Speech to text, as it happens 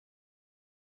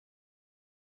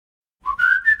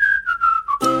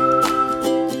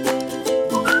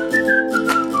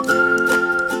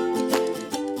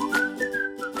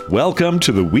Welcome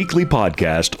to the weekly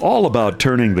podcast all about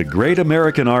turning the great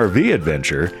American RV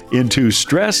adventure into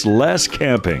stress-less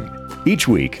camping. Each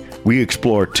week, we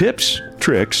explore tips,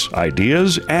 tricks,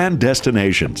 ideas, and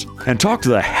destinations, and talk to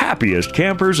the happiest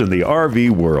campers in the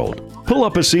RV world. Pull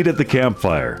up a seat at the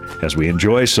campfire as we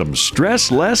enjoy some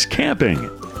stress-less camping.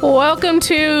 Welcome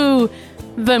to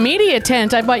the media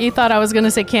tent. I bet you thought I was going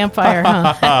to say campfire,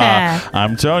 huh?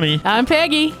 I'm Tony. I'm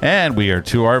Peggy. And we are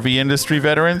two RV industry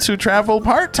veterans who travel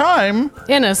part-time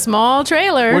In a small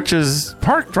trailer. which is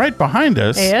parked right behind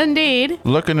us. Indeed.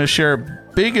 Looking to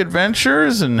share big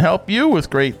adventures and help you with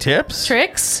great tips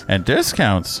Tricks. and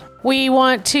discounts. We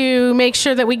want to make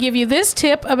sure that we give you this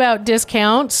tip about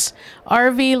discounts.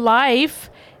 RV Life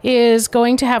is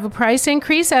going to have a price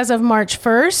increase as of March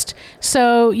 1st.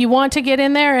 So you want to get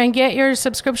in there and get your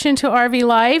subscription to RV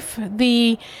Life,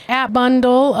 the app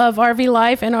bundle of RV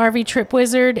Life and RV Trip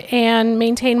Wizard and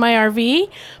Maintain My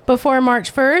RV before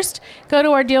March 1st. Go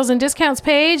to our deals and discounts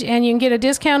page and you can get a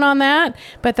discount on that,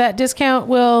 but that discount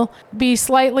will be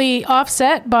slightly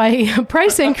offset by a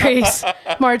price increase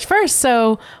March 1st.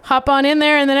 So hop on in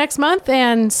there in the next month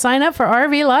and sign up for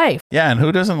RV Life. Yeah, and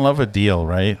who doesn't love a deal,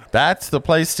 right? That's the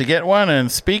place to get one.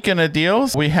 And speaking of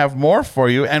deals, we have more for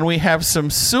you, and we have some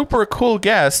super cool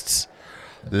guests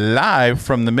live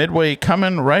from the Midway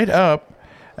coming right up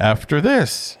after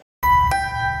this.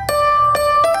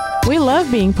 We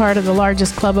love being part of the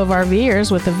largest club of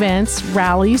RVers with events,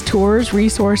 rallies, tours,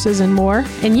 resources, and more.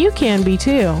 And you can be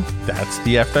too. That's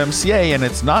the FMCA, and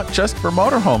it's not just for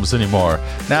motorhomes anymore.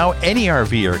 Now any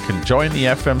RVer can join the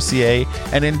FMCA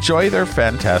and enjoy their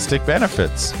fantastic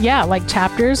benefits. Yeah, like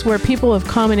chapters where people of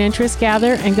common interests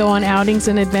gather and go on outings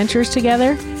and adventures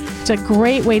together. It's a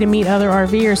great way to meet other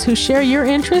RVers who share your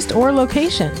interest or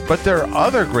location. But there are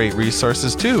other great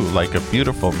resources too, like a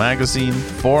beautiful magazine,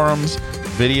 forums,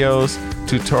 videos,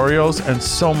 tutorials, and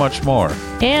so much more.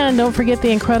 And don't forget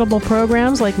the incredible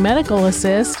programs like Medical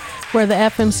Assist, where the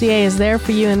FMCA is there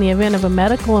for you in the event of a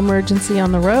medical emergency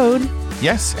on the road.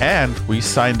 Yes, and we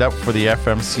signed up for the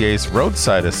FMCA's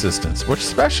roadside assistance, which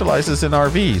specializes in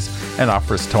RVs and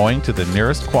offers towing to the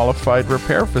nearest qualified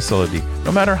repair facility,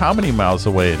 no matter how many miles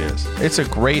away it is. It's a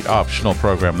great optional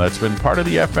program that's been part of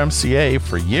the FMCA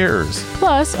for years.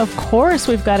 Plus, of course,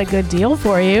 we've got a good deal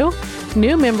for you.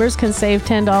 New members can save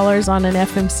 $10 on an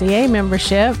FMCA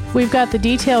membership. We've got the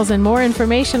details and more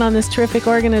information on this terrific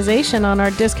organization on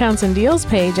our discounts and deals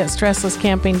page at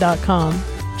stresslesscamping.com.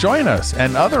 Join us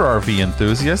and other RV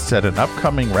enthusiasts at an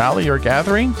upcoming rally or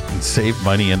gathering and save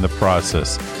money in the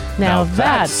process. Now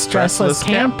that's stressless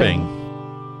camping.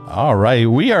 All right,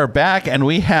 we are back and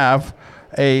we have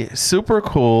a super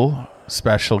cool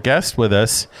special guest with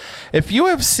us. If you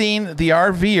have seen the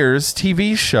RVers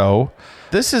TV show,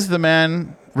 this is the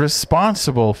man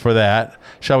responsible for that,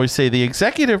 shall we say, the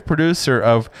executive producer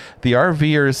of the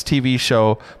RVers TV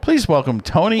show. Please welcome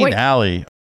Tony Nally.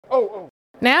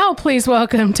 Now, please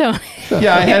welcome Tony.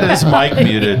 Yeah, I had his mic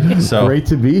muted. So great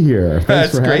to be here. Thanks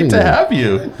it's for great having to me. have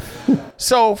you.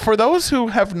 So, for those who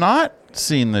have not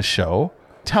seen the show,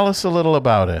 tell us a little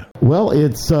about it. Well,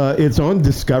 it's on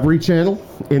Discovery Channel.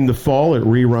 In the fall, it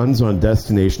reruns on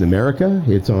Destination America.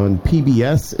 It's on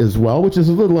PBS as well, which is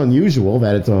a little unusual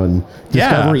that it's on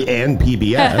Discovery and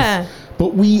PBS.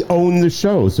 But we own the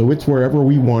show, so it's wherever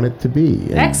we want it to be.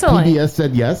 And Excellent. PBS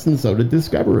said yes, and so did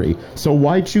Discovery. So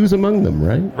why choose among them,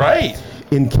 right? Right.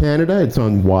 In Canada, it's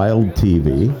on Wild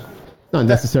TV. Not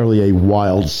necessarily a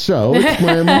wild show. It's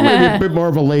maybe a bit more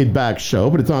of a laid-back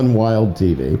show, but it's on Wild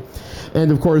TV.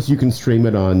 And, of course, you can stream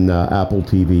it on Apple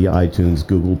TV, iTunes,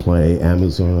 Google Play,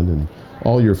 Amazon, and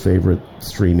all your favorite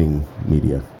streaming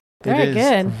media. Very It is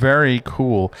good. very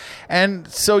cool. And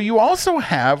so you also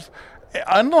have,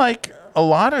 unlike a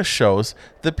lot of shows,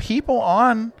 the people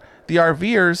on the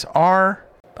RVers are...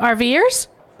 RVers?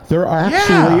 There are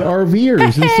actually RVers,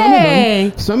 and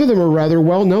Hey! some of them are rather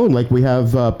well known. Like we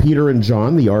have Peter and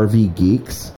John, the RV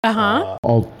geeks. Uh-huh.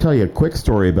 I'll tell you a quick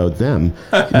story about them.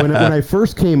 When I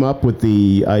first came up with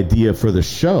the idea for the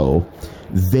show,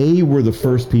 they were the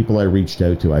first people I reached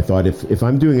out to. I thought if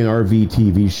I'm doing an RV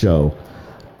TV show,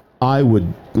 I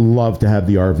would love to have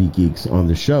the RV geeks on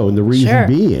the show. And the reason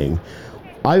being,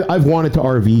 I've wanted to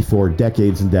RV for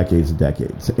decades and decades and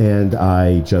decades, and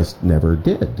I just never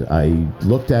did. I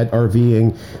looked at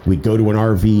RVing. We'd go to an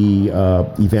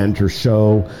RV event or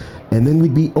show, and then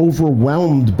we'd be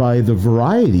overwhelmed by the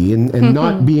variety. And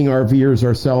not being RVers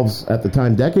ourselves at the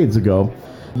time, decades ago,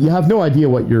 you have no idea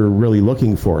what you're really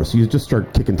looking for, so you just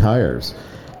start kicking tires.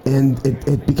 And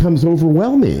it becomes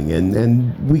overwhelming.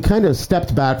 And we kind of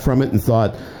stepped back from it and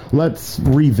thought, let's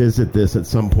revisit this at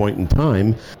some point in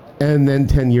time. And then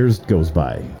 10 years goes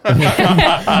by.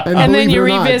 And then you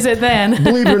revisit then.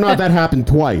 Believe it or not, that happened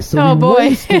twice. So Oh, we boy.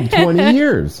 wasted 20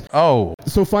 years. Oh,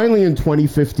 So finally in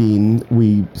 2015,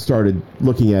 we started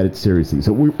looking at it seriously.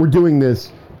 So we're doing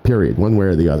this, period, one way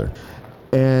or the other.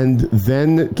 And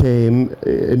then came,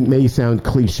 it may sound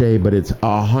cliche, but it's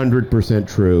 100%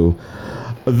 true,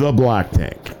 the Black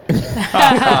Tank.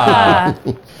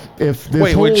 If this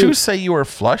wait, whole- would you say you were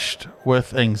flushed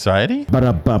with anxiety?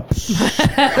 Ba-da-ba.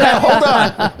 Hold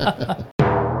on.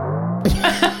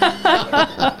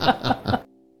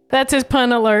 That's his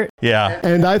pun alert. Yeah.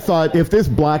 And I thought, if this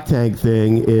Black Tank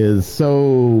thing is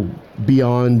so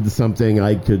beyond something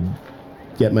I could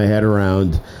get my head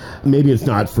around, maybe it's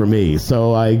not for me.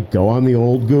 So I go on the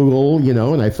old Google,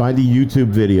 and I find a YouTube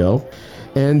video.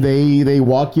 And they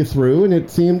walk you through, and it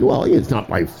seemed, well, it's not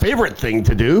my favorite thing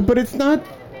to do, but it's not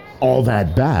all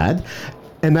that bad.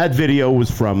 And that video was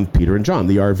from Peter and John,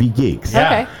 the RV Geeks.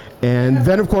 Yeah. Okay. And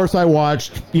then, of course, I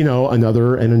watched,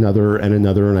 another and another and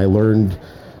another, and I learned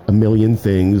a million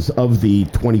things of the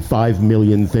 25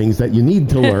 million things that you need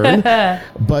to learn.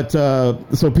 But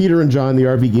so Peter and John, the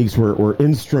RV Geeks, were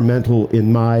instrumental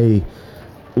in my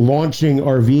launching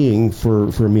RVing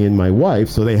for me and my wife.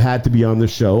 So they had to be on the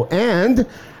show, and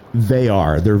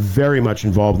they're very much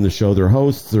involved in the show. They're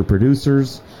hosts, they're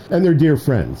producers, and they're dear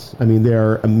friends. I mean,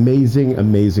 they're amazing,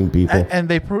 amazing people. And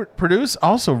they produce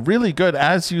also really good,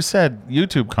 as you said,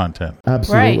 YouTube content.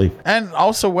 Absolutely. Right. And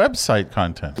also website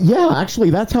content. Yeah, actually,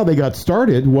 that's how they got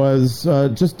started, was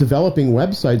just developing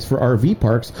websites for RV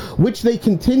parks, which they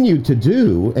continue to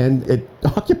do, and it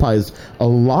occupies a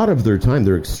lot of their time.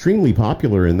 They're extremely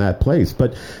popular in that place,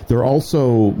 but they're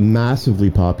also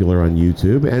massively popular on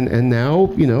YouTube, and now,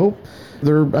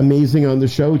 they're amazing on the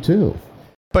show, too.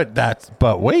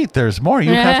 But wait, there's more.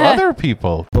 You have other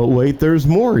people. But wait, there's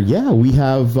more. Yeah, we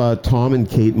have Tom and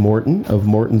Kate Morton of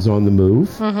Morton's on the Move.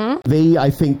 Mm-hmm. They, I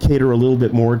think, cater a little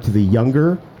bit more to the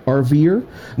younger RVer.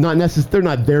 They're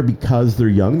not there because they're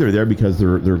young. They're there because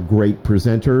they're great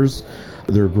presenters.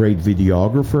 They're great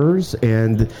videographers,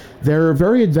 and they're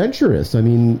very adventurous. I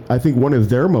mean, I think one of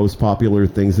their most popular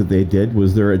things that they did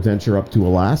was their adventure up to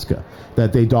Alaska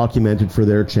that they documented for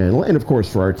their channel and, of course,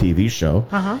 for our TV show.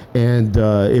 Uh-huh. And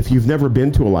if you've never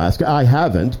been to Alaska, I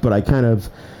haven't, but I kind of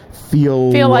feel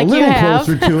like a little you have.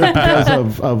 closer to it because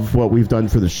of what we've done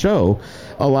for the show.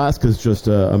 Alaska is just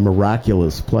a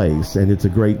miraculous place, and it's a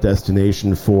great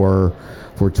destination for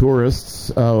tourists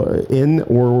in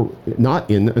or not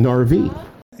in an RV.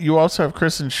 You also have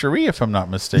Chris and Cherie, if I'm not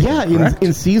mistaken. Yeah,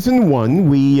 in season 1,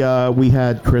 we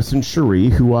had Chris and Cherie,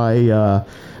 who I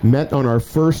met on our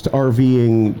first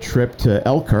RVing trip to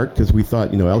Elkhart, because we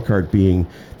thought, Elkhart being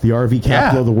the RV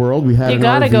capital of the world, we had You an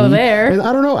gotta RV. go there. And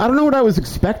I don't know what I was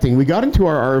expecting. We got into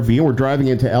our RV and we're driving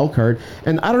into Elkhart,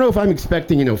 and I don't know if I'm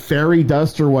expecting, fairy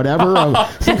dust or whatever,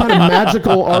 some kind of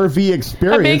magical RV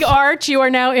experience. A big arch. You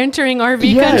are now entering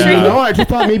RV Yeah, country. I just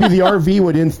thought maybe the RV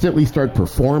would instantly start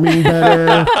performing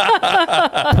better.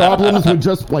 Problems would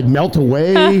just melt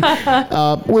away,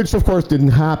 which of course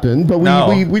didn't happen. But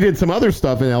we did some other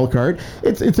stuff in Elkhart.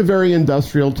 It's a very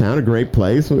industrial town, a great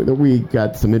place. We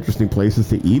got some interesting places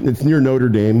to eat, and it's near Notre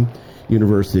Dame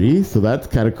University, so that's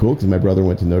kind of cool because my brother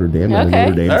went to Notre Dame. I'm a Okay.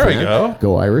 Notre Dame There we fan. go.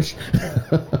 Go Irish.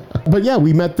 But yeah,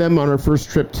 we met them on our first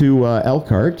trip to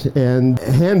Elkhart, and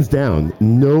hands down,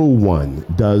 no one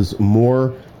does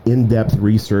more in-depth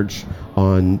research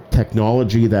on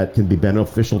technology that can be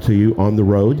beneficial to you on the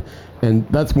road. And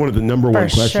that's one of the number one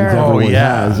For questions sure. everyone Oh,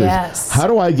 yeah. has is, Yes. how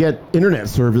do I get internet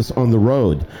service on the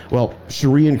road? Well,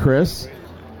 Cherie and Chris,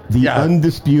 the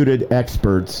undisputed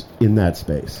experts in that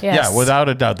space. Yes. Yeah, without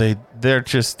a doubt.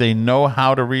 They know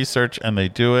how to research, and they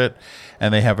do it,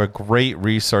 and they have a great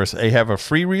resource. They have a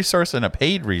free resource and a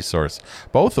paid resource,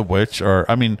 both of which are,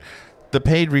 the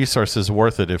paid resource is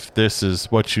worth it if this is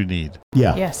what you need.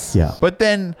 Yeah. Yes. Yeah. But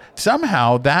then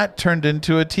somehow that turned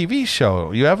into a TV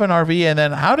show. You have an RV, and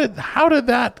then how did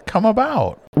that come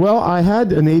about? Well, I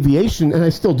had an aviation, and I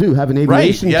still do have an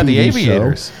aviation Right, yeah, TV the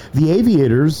Aviators. show. The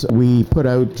Aviators, we put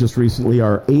out just recently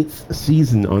our 8th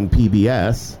season on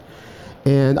PBS,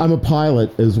 and I'm a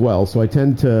pilot as well, so I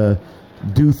tend to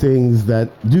do things that,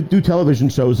 do television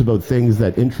shows about things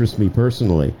that interest me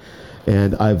personally.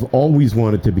 And I've always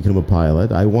wanted to become a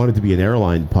pilot. I wanted to be an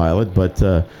airline pilot, but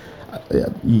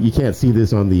you can't see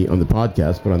this on the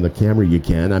podcast, but on the camera you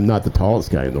can. I'm not the tallest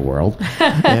guy in the world.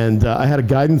 And I had a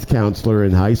guidance counselor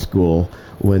in high school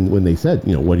when they said,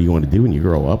 what do you want to do when you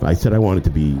grow up? I said I wanted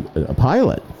to be a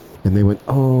pilot. And they went,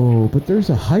 oh, but there's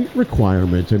a height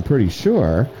requirement, I'm pretty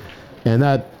sure. And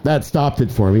that stopped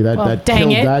it for me. That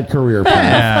killed that career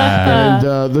path.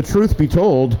 And the truth be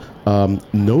told,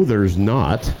 no, there's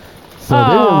not. So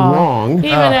they were wrong. Even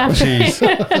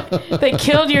after they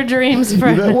killed your dreams for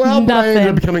Well, but I ended up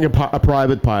nothing. becoming a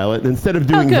private pilot. And instead of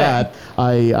doing good. that,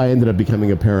 I ended up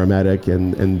becoming a paramedic.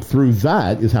 And through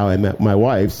that is how I met my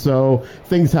wife. So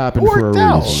things happen for a Worked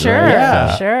out. reason. Sure, right?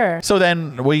 Yeah. sure. So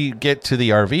then we get to the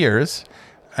RVers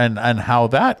and how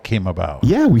that came about.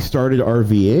 Yeah, we started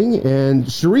RVing, and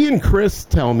Cherie and Chris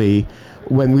tell me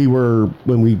when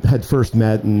we had first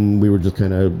met and we were just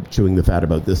kind of chewing the fat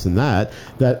about this and that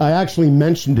I actually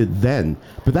mentioned it then.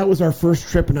 But that was our first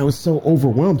trip, and I was so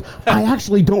overwhelmed. I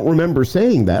actually don't remember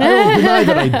saying that. I don't deny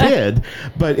that I did,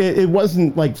 but it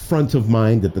wasn't like front of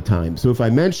mind at the time. So if I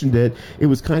mentioned it, it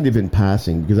was kind of in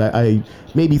passing because I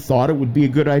maybe thought it would be a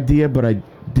good idea, but I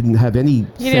didn't have any. You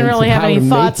didn't really have any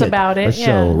thoughts about it. A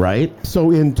show, Yeah. right?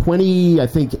 So in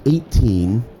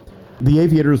 2018, the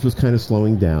Aviators was kind of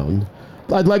slowing down.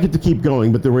 I'd like it to keep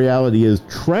going, but the reality is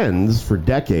trends for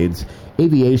decades,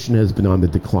 aviation has been on the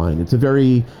decline. It's a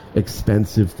very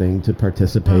expensive thing to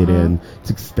participate in. It's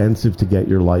expensive to get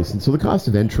your license. So the cost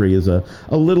of entry is a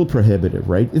little prohibitive,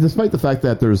 right? Despite the fact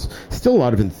that there's still a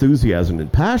lot of enthusiasm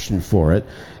and passion for it,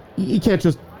 you can't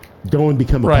just go and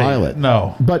become a Right. pilot.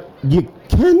 No. But you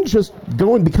can just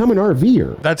go and become an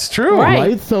RVer. That's true. Right.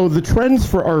 Right? So the trends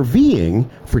for RVing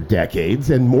for decades,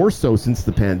 and more so since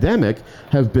the pandemic,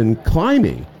 have been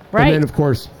climbing. Right. And then, of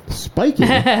course, spiking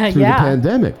through the Yeah.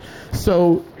 pandemic.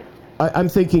 So I'm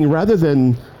thinking rather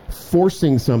than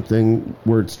forcing something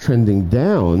where it's trending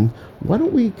down, why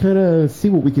don't we kind of see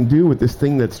what we can do with this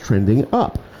thing that's trending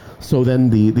up? So then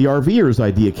the RVers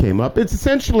idea came up. It's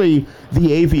essentially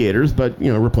the Aviators, but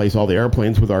replace all the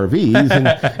airplanes with RVs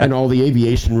and all the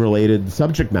aviation-related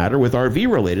subject matter with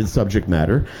RV-related subject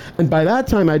matter. And by that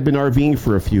time, I'd been RVing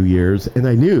for a few years, and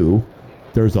I knew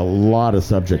there's a lot of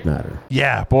subject matter.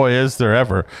 Yeah, boy, is there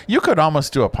ever. You could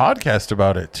almost do a podcast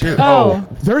about it, too. Oh,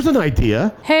 There's an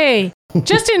idea. hey,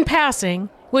 just in passing,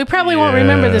 we probably won't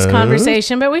remember this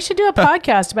conversation, but we should do a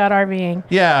podcast about RVing.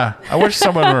 Yeah, I wish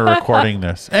someone were recording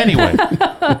this. Anyway,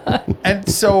 and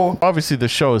so obviously the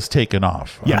show has taken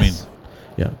off. Yes. I mean,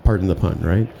 Yeah, pardon the pun,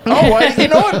 right? you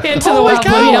know what? Into the Holy wild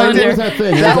cow, blue I yonder. didn't- There's that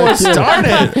thing. That was There's that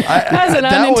started. That's an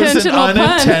that was an unintentional pun.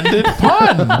 unintended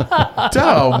pun.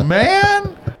 Oh,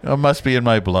 man. It must be in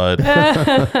my blood.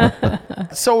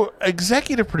 So,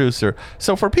 executive producer.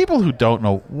 So, for people who don't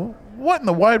know, what in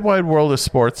the wide world of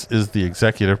sports is the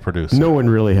executive producer? No one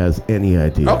really has any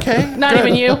idea. Okay. Not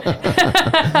even you.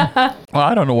 Well,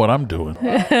 I don't know what I'm doing.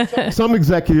 Some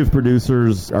executive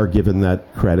producers are given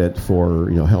that credit for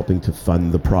helping to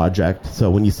fund the project. So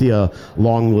when you see a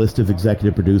long list of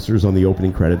executive producers on the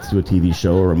opening credits to a TV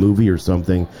show or a movie or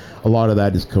something, a lot of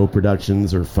that is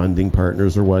co-productions or funding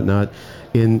partners or whatnot.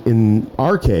 In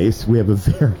our case, we have a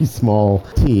very small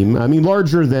team. I mean,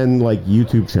 larger than like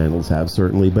YouTube channels have,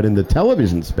 certainly, but in the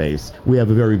television space, we have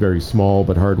a very, very small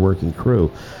but hardworking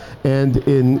crew. And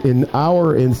in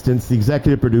our instance, the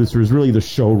executive producer is really the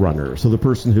showrunner. So the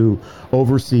person who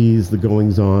oversees the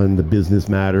goings-on, the business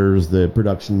matters, the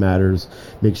production matters,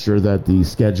 make sure that the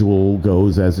schedule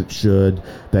goes as it should,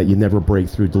 that you never break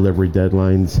through delivery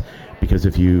deadlines. Because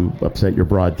if you upset your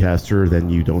broadcaster, then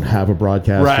you don't have a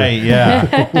broadcaster. Right,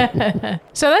 yeah.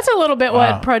 So that's a little bit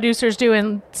Wow. what producers do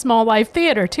in small live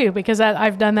theater too, because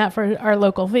I've done that for our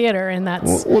local theater, and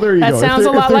that's Well, there you that go. sounds If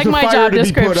a lot there's like my fire job to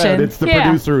be put out, description. it's the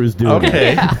producer who's doing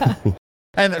it. Okay.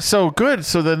 And so good.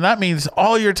 So then that means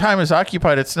all your time is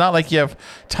occupied. It's not like you have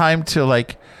time to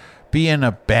like be in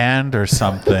a band or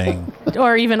something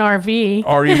or even RV.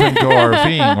 or even go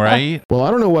RVing, right? Well, I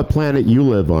don't know what planet you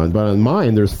live on, but on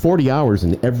mine, there's 40 hours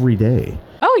in every day.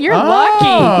 Oh, you're lucky.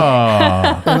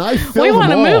 Oh. And I fill We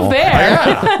want to them all. move there.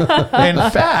 Yeah.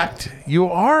 In fact, you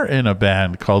are in a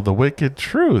band called The Wicked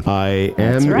Truth. I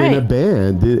That's am right. in a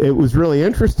band. It was really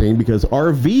interesting because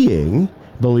RVing,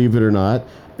 believe it or not,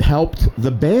 helped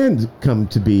the band come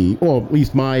to be, well, at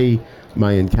least my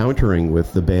encountering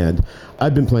with the band.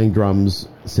 I've been playing drums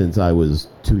since I was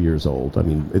 2 years old. I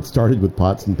mean, it started with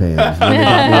pots and pans. Then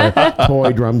I got my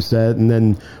toy drum set, and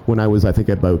then when I was, I think,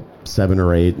 about 7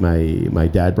 or 8, my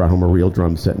dad brought home a real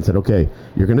drum set and said, "Okay,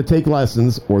 you're going to take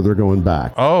lessons, or they're going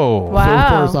back." Oh. Wow. So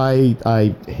of course,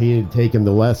 I hated taking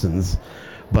the lessons,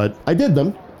 but I did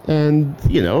them. And,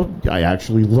 I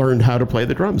actually learned how to play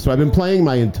the drums. So I've been playing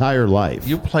my entire life.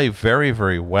 You play very,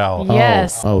 very well.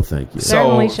 Yes. Oh, thank you.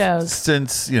 Certainly shows.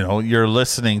 Since, you're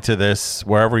listening to this,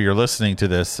 wherever you're listening to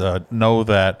this, know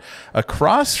that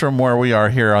across from where we are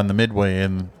here on the Midway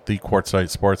in the Quartzsite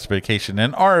Sports Vacation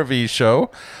and RV show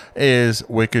is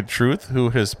Wicked Truth, who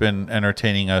has been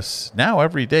entertaining us now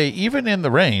every day, even in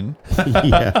the rain.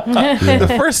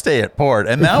 The first day it poured,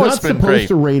 and now it's been great. It's not supposed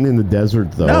to rain in the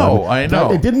desert, though. No, I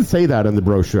know. It didn't say that on the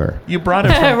brochure. You brought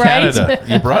it from Right? Canada.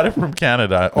 You brought it from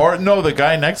Canada. Or no, the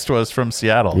guy next to us from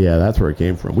Seattle. Yeah, that's where it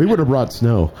came from. We would have brought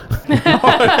snow.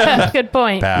 Good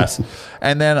point. Pass.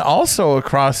 And then also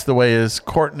across the way is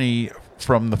Courtney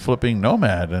from the Flipping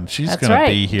Nomad, and she's That's going right.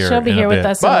 to be here. She'll be in here a with bit.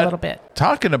 us in a But little bit.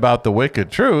 talking about the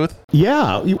Wicked Truth,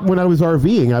 Yeah, when I was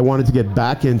RVing, I wanted to get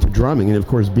back into drumming, and of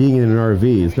course, being in an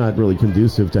RV is not really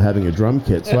conducive to having a drum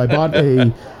kit. So I bought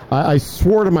I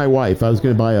swore to my wife I was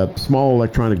going to buy a small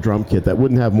electronic drum kit that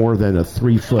wouldn't have more than a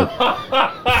 3-foot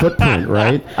footprint,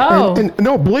 right? Oh. And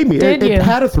no, believe me, Did you? it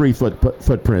had a 3-foot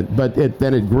footprint, but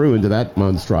then it grew into that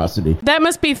monstrosity. That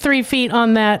must be 3 feet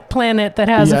on that planet that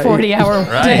has Yeah, a 40-hour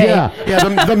Right. day.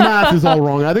 Yeah, the math is all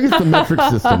wrong. I think it's the metric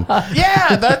system.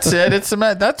 yeah, that's it.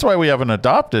 That's why we haven't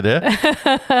adopted it.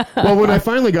 Well, when I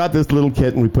finally got this little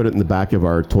kit and we put it in the back of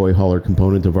our toy hauler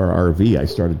component of our RV, I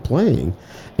started playing,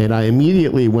 and I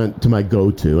immediately went to my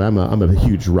go-to. I'm a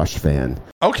huge Rush fan.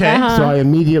 Okay. So I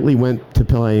immediately went to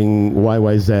playing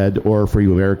YYZ, or for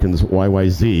you Americans,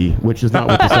 YYZ, which is not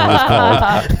what the song is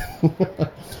called.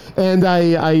 And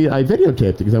I videotaped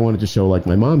it because I wanted to show like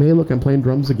my mom, hey, look, I'm playing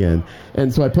drums again.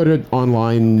 And so I put it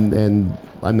online, and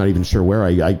I'm not even sure where.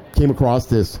 I came across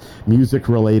this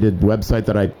music-related website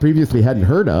that I previously hadn't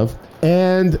heard of.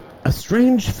 And a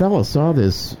strange fellow saw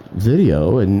this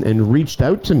video and reached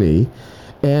out to me.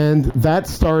 And that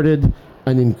started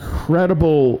an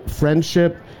incredible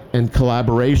friendship and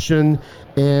collaboration,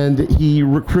 and he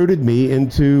recruited me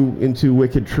into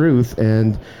Wicked Truth,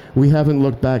 and we haven't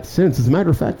looked back since. As a matter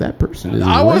of fact, that person is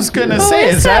I was going to Who say,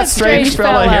 is is that that strange strange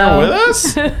fella fellow? here with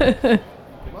us?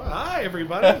 Well, hi,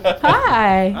 everybody.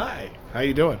 Hi. Hi. How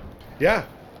you doing? Yeah,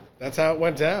 that's how it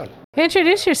went down.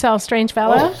 Introduce yourself, strange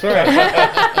fellow. Oh, sorry.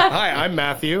 Hi, I'm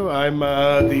Matthew. I'm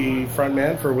the front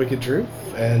man for Wicked Truth,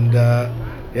 and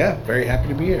yeah, very happy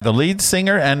to be here. The lead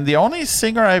singer and the only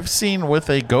singer I've seen with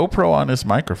a GoPro on his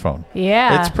microphone.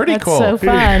 Yeah. It's pretty that's cool. so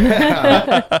fun.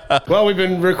 Well, we've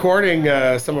been recording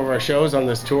some of our shows on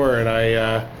this tour, and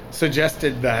I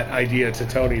suggested that idea to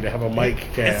Tony to have a mic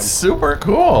cam. It's super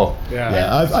cool.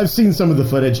 Yeah, I've seen some of the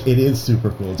footage. It is super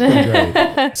cool. It's pretty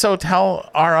great. So tell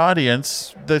our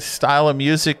audience the style of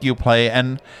music you play,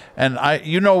 and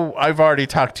I've already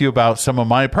talked to you about some of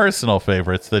my personal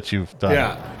favorites that you've done.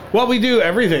 Yeah. Well, we do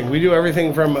everything. We do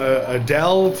everything from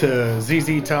Adele to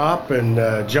ZZ Top and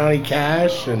Johnny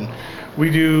Cash, and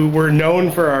we're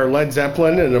known for our Led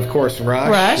Zeppelin and of course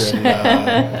Rush.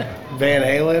 And, Van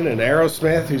Halen and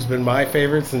Aerosmith, who's been my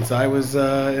favorite since I was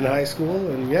in high school,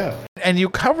 and yeah. And you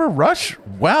cover Rush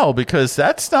well, because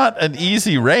that's not an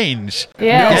easy range.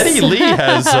 Yes. Geddy Lee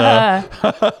has...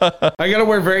 I gotta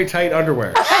wear very tight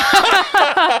underwear.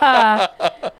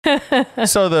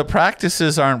 So the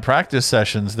practices aren't practice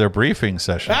sessions, they're briefing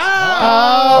sessions.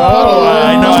 Oh,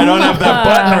 I know, I don't have that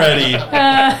button ready.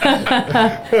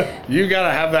 you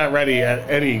gotta have that ready at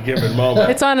any given moment.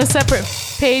 It's on a separate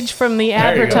page from the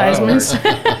There you go. advertisements.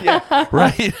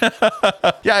 Right?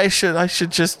 Yeah, I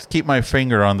should just keep my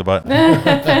finger on the button.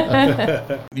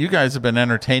 You guys have been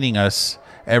entertaining us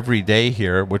every day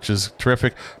here, which is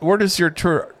terrific. Where does your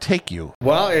tour take you?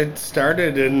 Well, it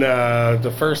started in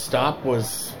the first stop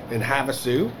was in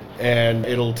Havasu, and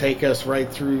it'll take us right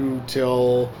through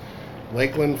till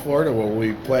Lakeland, Florida. We'll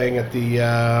be playing at the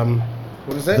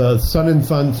what is it? The Sun and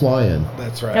Fun Fly-In.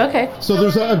 That's right. Okay. So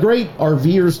there's a great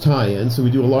RVers tie-in. So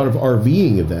we do a lot of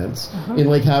RVing events. In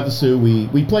Lake Havasu,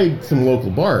 we played some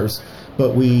local bars,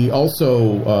 but we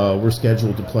also were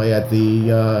scheduled to play at the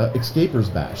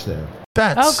Escapers Bash there.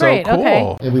 That's Oh, great, so cool.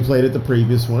 okay. And we played at the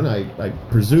previous one. I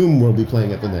presume we'll be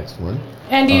playing at the next one.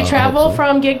 And do you travel hopefully.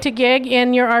 from gig to gig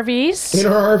in your RVs? In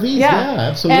our RVs, yeah,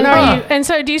 absolutely. And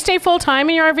so do you stay full time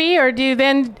in your RV, or do you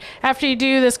then, after you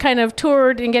do this kind of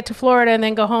tour and get to Florida and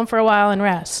then go home for a while and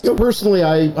rest? You know, personally,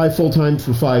 I full-time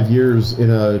for 5 years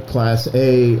in a Class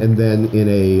A and then in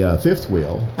a fifth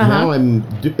wheel. Now I'm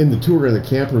in the tour in the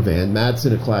camper van. Matt's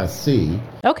in a Class C.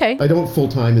 Okay. I don't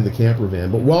full-time in the camper van,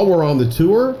 but while we're on the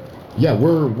tour, yeah,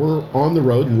 we're on the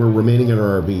road and we're remaining in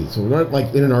our RV. So we're not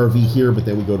like in an RV here, but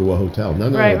then we go to a hotel. No,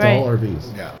 Right, it's right. all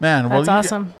RVs. Yeah. Man, well, That's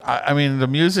awesome. I mean, the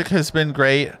music has been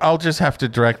great. I'll just have to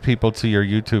direct people to your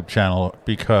YouTube channel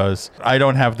because I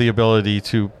don't have the ability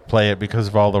to play it because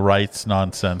of all the rights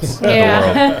nonsense in the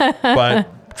Yeah. world. But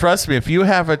trust me, if you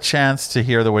have a chance to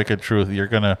hear the Wicked Truth,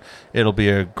 it'll be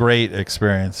a great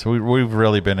experience. We've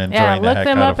really been enjoying look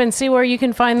them up and see where you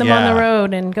can find them on the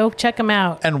road and go check them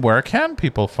out. And where can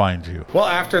people find you? Well,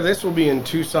 after this, we'll be in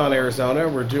Tucson, Arizona.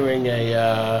 We're doing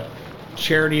a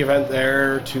charity event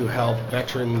there to help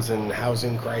veterans in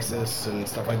housing crisis and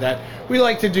stuff like that. We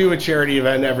like to do a charity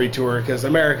event every tour because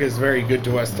America is very good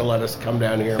to us to let us come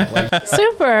down here and play.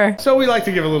 Super. So we like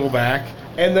to give a little back.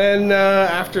 And then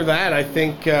after that, I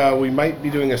think we might be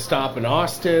doing a stop in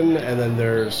Austin, and then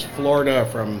there's Florida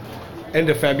from end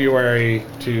of February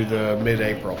to the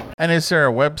mid-April. And is there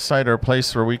a website or a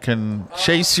place where we can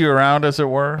chase you around, as it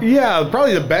were? Yeah,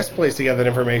 probably the best place to get that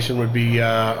information would be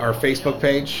our Facebook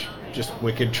page, just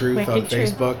Wicked Truth on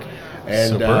Facebook.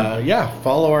 And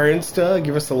follow our Insta,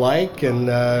 give us a like, and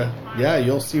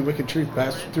you'll see Wicked Truth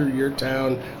pass through your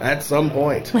town at some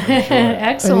point. I'm sure.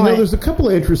 Excellent. And, there's a couple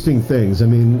of interesting things. I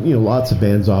mean, lots of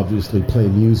bands obviously play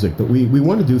music, but we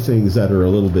want to do things that are a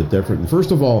little bit different.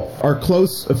 First of all, our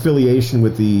close affiliation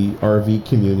with the RV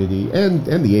community and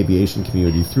the aviation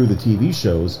community through the TV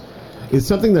shows is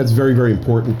something that's very, very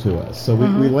important to us. So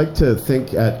we like to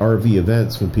think at RV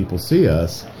events when people see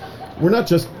us, we're not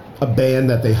just a band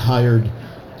that they hired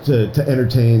to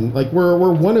entertain. Like we're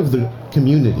one of the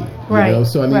community, right?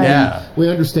 So I mean, we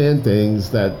understand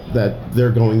things that they're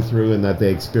going through and that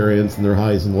they experience and their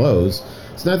highs and lows.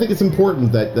 So I think it's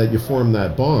important that you form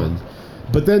that bond.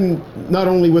 But then not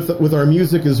only with our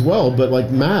music as well, but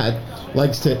like Matt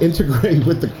likes to integrate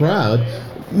with the crowd.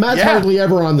 Matt's hardly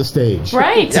ever on the stage.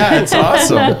 Right. Yeah, it's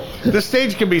awesome. The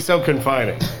stage can be so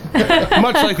confining.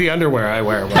 Much like the underwear I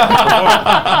wear.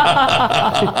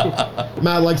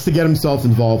 Matt likes to get himself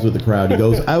involved with the crowd. He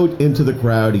goes out into the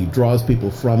crowd. He draws people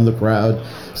from the crowd.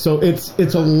 So it's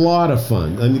a lot of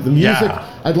fun. I mean, the music,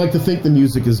 I'd like to think the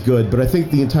music is good, but I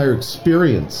think the entire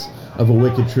experience of a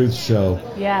Wicked Truth show,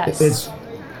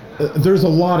 there's a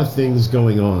lot of things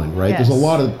going on, right? Yes. There's a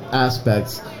lot of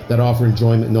aspects that offer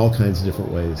enjoyment in all kinds of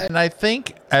different ways. And I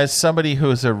think as somebody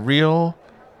who is a real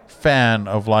fan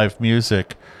of live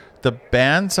music, the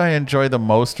bands I enjoy the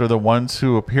most are the ones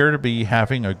who appear to be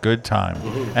having a good time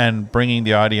and bringing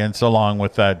the audience along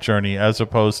with that journey, as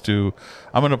opposed to,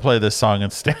 I'm going to play this song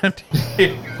and stand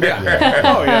here.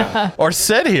 Oh, yeah. Or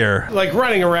sit here. Like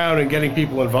running around and getting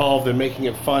people involved and making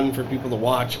it fun for people to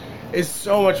watch is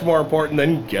so much more important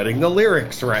than getting the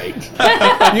lyrics right.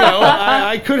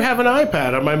 I could have an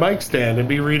iPad on my mic stand and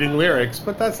be reading lyrics,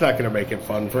 but that's not going to make it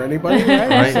fun for anybody,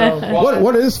 right? So,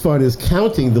 what is fun is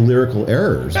counting the lyrical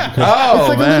errors. It's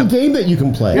like a little game that you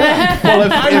can play. Well,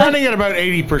 I'm running at about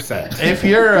 80%.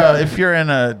 If you're in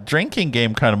a drinking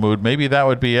game kind of mood, maybe that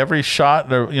would be every shot.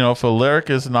 If a lyric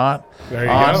is not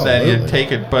on, then you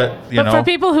take it. But for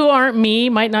people who aren't me,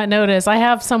 might not notice, I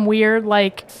have some weird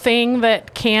thing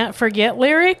that can't forget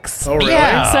lyrics. Oh, really?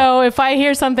 Yeah. So if I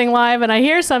hear something live and I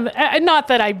hear something, not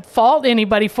that I fault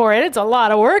anybody for it, it's a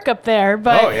lot of work up there.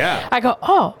 But I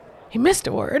go, he missed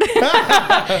a word. But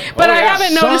I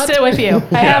haven't noticed it with you.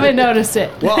 I haven't noticed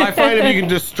it. Well, I find if you can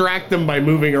distract them by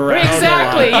moving around.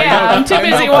 Exactly, I'm too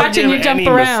busy watching you jump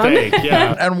around.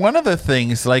 And one of the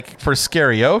things, like for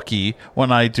karaoke,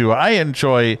 when I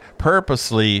enjoy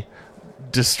purposely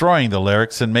destroying the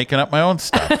lyrics and making up my own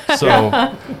stuff.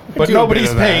 So, but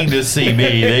nobody's paying to see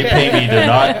me. They pay me to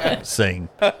not sing.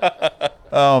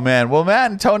 Oh, man. Well, Matt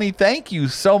and Tony, thank you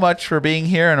so much for being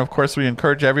here. And, of course, we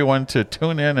encourage everyone to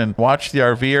tune in and watch the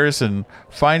RVers and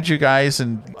find you guys.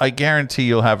 And I guarantee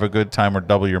you'll have a good time or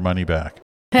double your money back.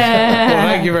 Well,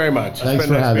 thank you very much. Thanks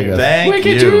for having us. Thank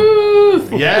Wicked you.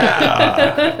 Truth!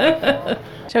 Yeah.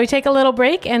 Shall we take a little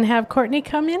break and have Courtney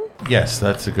come in? Yes,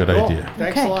 that's a good idea.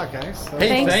 Thanks a lot, guys.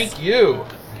 Hey, thank you.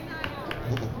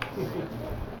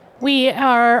 We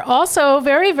are also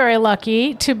very, very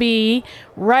lucky to be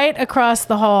right across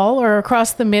the hall or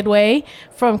across the midway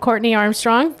from Courtney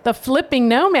Armstrong, the Flipping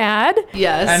Nomad.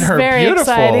 Yes. And her very beautiful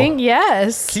exciting.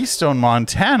 Yes. Keystone,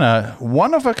 Montana,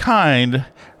 one of a kind.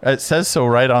 It says so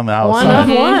right on the outside. One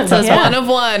of one. It says one of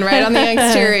one right on the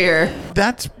exterior.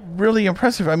 That's really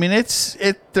impressive. I mean,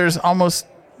 there's almost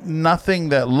nothing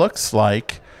that looks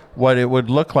like what it would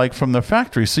look like from the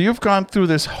factory. So you've gone through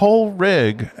this whole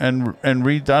rig and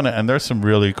redone it, and there's some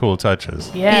really cool touches.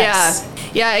 Yes.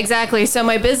 Yeah, exactly. So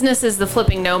my business is the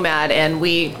Flipping Nomad, and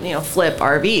we, flip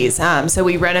RVs. So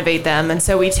we renovate them, and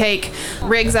so we take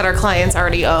rigs that our clients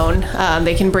already own.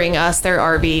 They can bring us their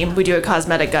RV. We do a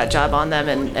cosmetic gut job on them,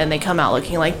 and they come out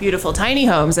looking like beautiful tiny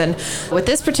homes. And with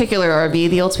this particular RV,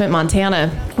 the Ultimate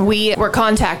Montana, we were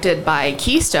contacted by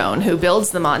Keystone, who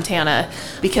builds the Montana,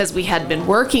 because we had been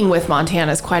working working with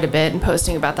Montanas quite a bit and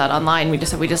posting about that online. We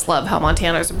just love how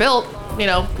Montanas are built. You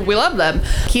know, we love them.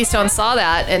 Keystone saw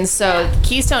that, and so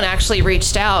Keystone actually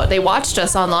reached out. They watched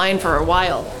us online for a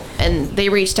while, and they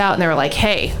reached out and they were like,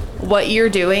 hey, what you're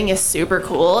doing is super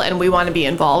cool and we want to be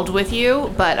involved with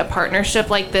you, but a partnership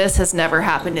like this has never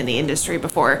happened in the industry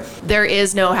before. There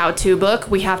is no how-to book.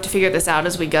 We have to figure this out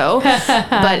as we go.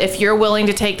 But if you're willing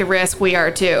to take the risk, we are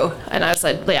too. And I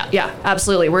said, yeah,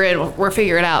 absolutely. We're in. We're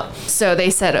figuring it out. So they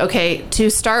said, okay,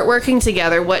 to start working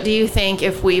together, what do you think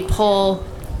if we pull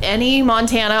any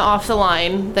Montana off the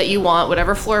line that you want,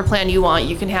 whatever floor plan you want,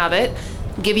 you can have it,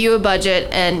 give you a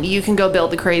budget, and you can go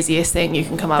build the craziest thing you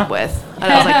can come up with.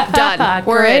 And I was like, done.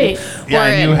 We're in. Yeah,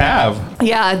 and you have.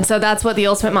 Yeah, and so that's what the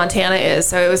Ultimate Montana is.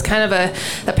 So it was kind of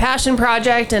a passion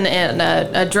project and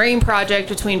a dream project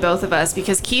between both of us,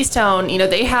 because Keystone, you know,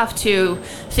 they have to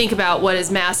think about what is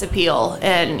mass appeal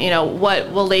and, you know,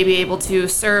 what will they be able to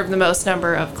serve the most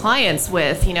number of clients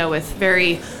with, you know, with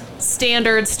very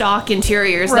standard stock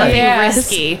interiors, nothing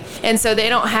risky. And so they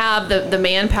don't have the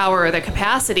manpower or the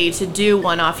capacity to do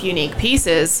one-off unique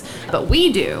pieces, but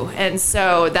we do. And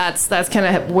so that's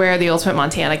kind of where the Ultimate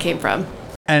Montana came from.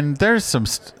 And there's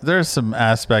some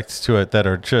aspects to it that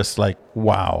are just like,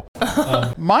 wow.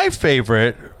 My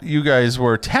favorite, you guys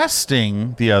were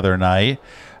testing the other night.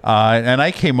 And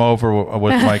I came over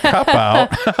with my cup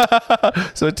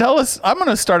out. So tell us, I'm going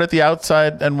to start at the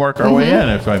outside and work our way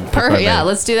in. Perfect. Yeah,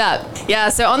 let's do that. Yeah,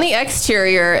 so on the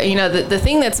exterior, you know, the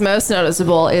thing that's most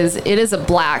noticeable is it is a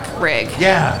black rig.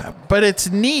 Yeah, but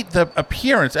it's neat, the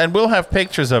appearance, and we'll have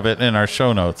pictures of it in our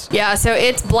show notes. Yeah, so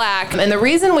it's black, and the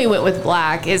reason we went with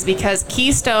black is because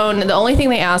Keystone, the only thing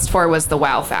they asked for was the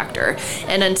wow factor.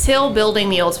 And until building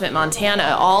the Ultimate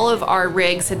Montana, all of our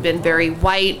rigs had been very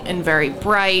white and very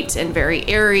bright and very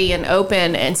airy and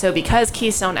open. And so because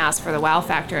Keystone asked for the wow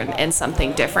factor and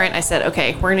something different, I said,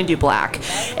 okay, we're going to do black.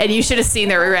 And you should have seen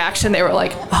their reaction. They were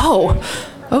like, oh,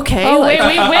 okay. Oh, like,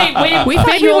 wait. We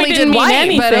thought you only did white,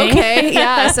 anything. but okay.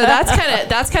 Yeah, so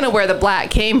that's kind of where the black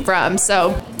came from.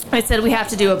 So I said we have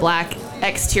to do a black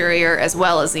exterior as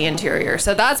well as the interior.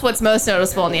 So that's what's most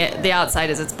noticeable on the outside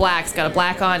is it's black. It's got a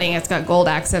black awning. It's got gold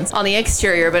accents on the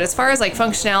exterior. But as far as like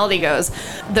functionality goes,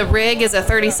 the rig is a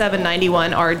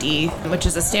 3791 RD, which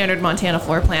is a standard Montana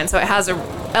floor plan. So it has a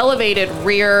elevated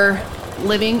rear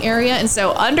living area, and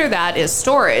so under that is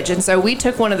storage. And so we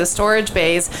took one of the storage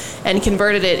bays and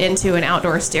converted it into an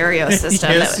outdoor stereo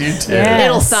system. Yes, you did.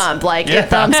 It'll thump, it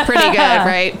thumps pretty good,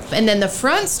 right? And then the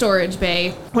front storage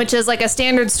bay, which is like a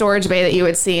standard storage bay that you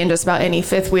would see in just about any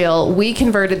fifth wheel, we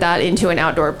converted that into an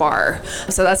outdoor bar.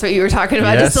 So that's what you were talking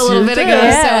about just a little bit ago.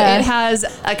 Yeah. So it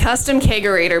has a custom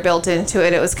kegerator built into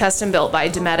it. It was custom built by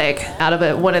Dometic out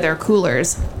of one of their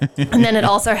coolers. And then it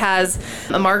also has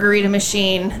a margarita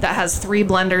machine that has 3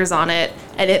 blenders on it,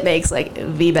 and it makes like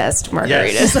the best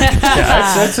margaritas. Yes.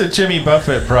 That's a Jimmy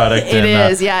Buffett product. It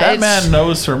is, yeah. That man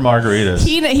knows for margaritas.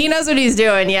 He knows what he's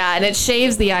doing, yeah, and it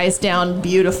shaves the ice down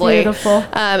beautifully. Beautiful.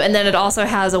 And then it also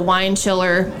has a wine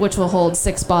chiller, which will hold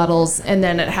 6 bottles, and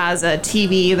then it has a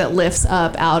TV that lifts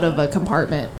up out of a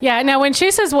compartment. Yeah, now when she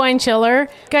says wine chiller,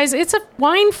 guys, it's a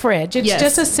wine fridge. It's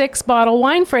just a 6-bottle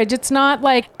wine fridge. It's not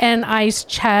like an ice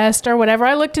chest or whatever.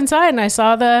 I looked inside and I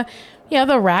saw the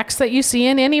racks that you see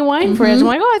in any wine fridge. I'm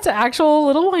like, oh, it's an actual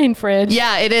little wine fridge.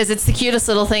 Yeah, it is. It's the cutest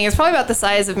little thing. It's probably about the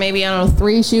size of maybe,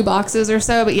 3 shoe boxes or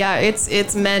so. But yeah,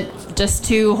 it's meant just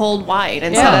to hold wine.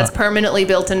 And so that's permanently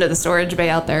built into the storage bay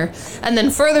out there. And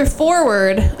then further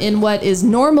forward in what is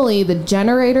normally the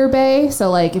generator bay, so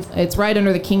like if it's right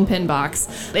under the Kingpin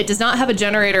box, it does not have a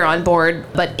generator on board,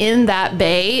 but in that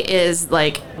bay is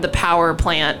like the power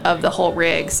plant of the whole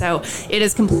rig. So it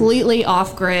is completely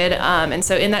off grid. And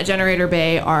so in that generator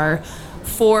bay are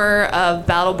 4 of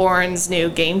Battleborn's new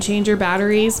Game Changer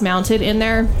batteries mounted in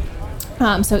there.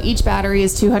 So each battery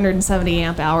is 270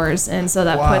 amp hours, and so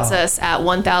that puts us at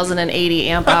 1,080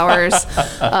 amp hours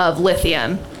of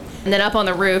lithium. And then up on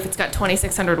the roof, it's got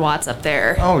 2,600 watts up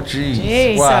there. Oh,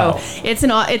 geez. Wow. So it's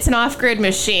an off-grid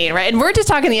machine, right? And we're just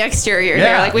talking the exterior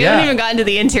here. Like, we haven't even gotten to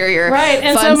the interior. Right.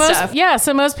 And fun so stuff.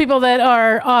 so most people that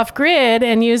are off-grid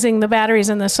and using the batteries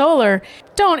and the solar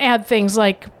don't add things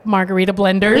like margarita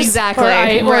blenders.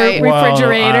 Exactly. Or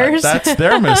refrigerators. Well, that's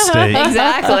their mistake.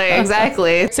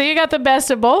 Exactly. So you got the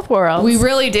best of both worlds. We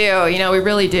really do. We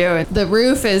really do. The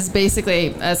roof is basically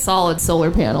a solid solar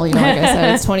panel. Like I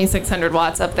said, it's 2,600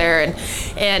 watts up there,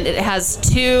 and it has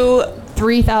 2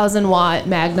 3,000 watt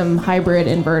Magnum hybrid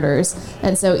inverters.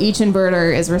 And so each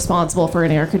inverter is responsible for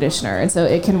an air conditioner. And so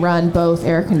it can run both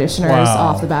air conditioners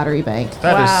off the battery bank.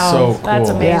 That is so cool. That's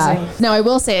amazing. Yeah. Now, I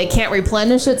will say it can't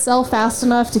replenish itself fast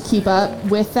enough to keep up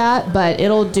with that, but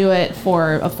it'll do it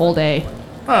for a full day.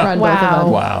 Run both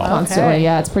of them constantly. Okay.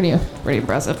 Yeah, it's pretty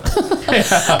impressive.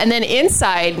 And then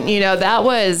inside, that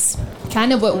was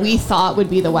kind of what we thought would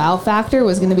be the wow factor,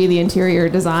 was going to be the interior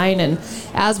design. And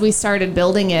as we started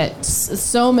building it,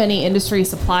 so many industry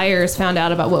suppliers found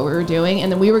out about what we were doing,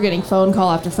 and then we were getting phone call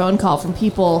after phone call from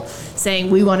people saying,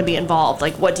 we want to be involved.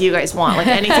 Like, what do you guys want? Like,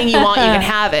 anything you want, you can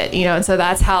have it. And so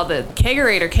that's how the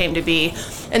Kegerator came to be.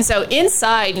 And so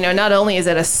inside, not only is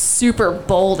it a super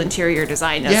bold interior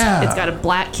design, it's got a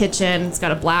black kitchen, it's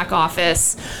got a black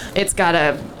office, it's got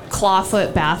a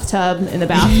clawfoot bathtub in the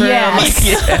bathroom.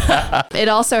 Yes. It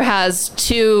also has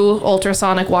 2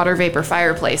 ultrasonic water vapor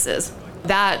fireplaces.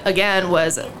 That, again,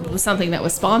 was something that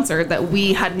was sponsored that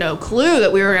we had no clue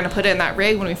that we were going to put in that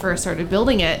rig when we first started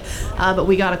building it. But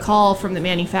we got a call from the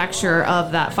manufacturer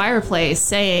of that fireplace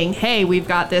saying, hey, we've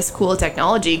got this cool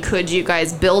technology. Could you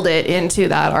guys build it into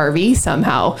that RV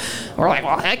somehow? We're like,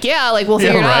 well, heck yeah. Like, we'll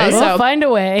figure it out. We'll find a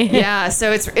way. Yeah,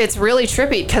 so it's really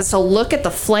trippy because to look at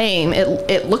the flame,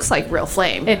 it looks like real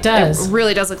flame. It does. It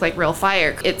really does look like real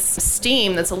fire. It's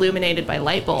steam that's illuminated by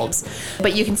light bulbs,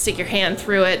 but you can stick your hand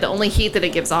through it. The only heat that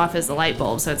it gives off is the light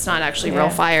bulb, so it's not actually real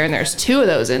fire, and there's 2 of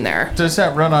those in there. Does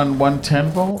that run on 110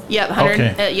 volt? Yep,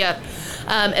 100. Yep.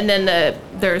 And then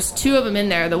there's 2 of them in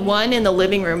there. The one in the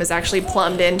living room is actually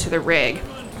plumbed into the rig.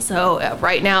 So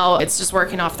right now it's just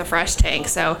working off the fresh tank.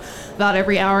 So about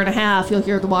every hour and a half, you'll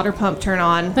hear the water pump turn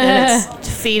on, and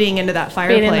it's feeding into that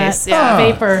fireplace.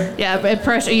 Vapor. Yeah, but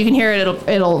pressure, you can hear it.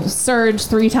 It'll surge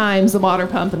 3 times the water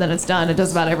pump, and then it's done. It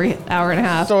does about every hour and a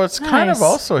half. So it's kind of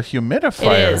also a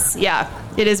humidifier. It is, yeah.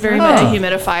 It is very much a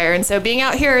humidifier. And so being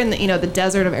out here in the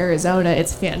desert of Arizona,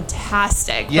 it's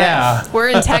fantastic. Yeah. But we're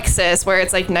in Texas where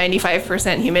it's like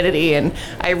 95% humidity, and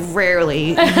I rarely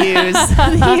use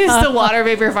the water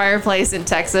vapor fireplace in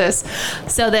Texas.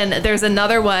 So then there's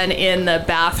another one in the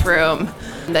bathroom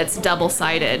that's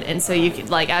double-sided, and so you could,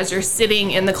 like, as you're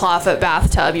sitting in the clawfoot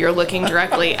bathtub, you're looking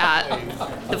directly at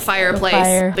the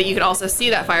fireplace, but you can also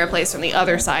see that fireplace from the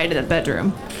other side of the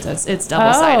bedroom. So it's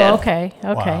double-sided. Oh, okay.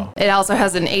 Wow. It also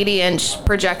has an 80-inch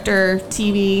projector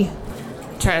TV.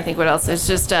 I'm trying to think what else. It's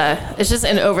just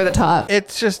an over-the-top.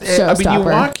 It's just, I mean, you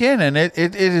walk in and it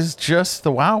is just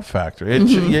the wow factor.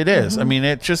 It is. I mean,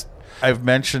 it just. I've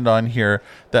mentioned on here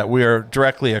that we are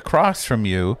directly across from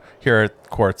you here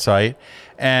at Quartzsite,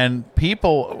 and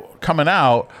people coming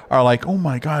out are like, "Oh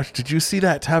my gosh, did you see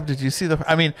that tub? Did you see the?"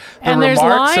 I mean, the and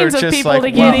remarks are just people like,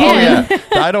 to get in.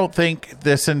 I don't think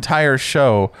this entire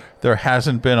show there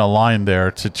hasn't been a line there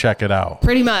to check it out.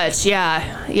 Pretty much,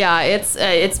 yeah.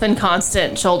 It's been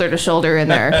constant shoulder to shoulder in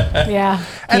there. Yeah.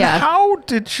 And how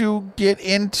did you get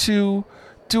into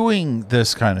doing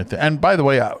this kind of thing? And by the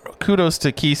way, kudos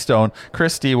to Keystone,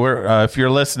 Christy. If you're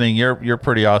listening, you're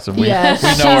pretty awesome. We know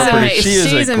her pretty.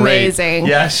 She's amazing.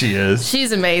 Yeah, she is.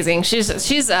 She's amazing.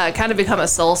 She's kind of become a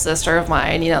soul sister of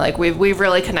mine. Like we've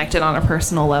really connected on a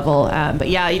personal level. But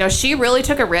yeah, she really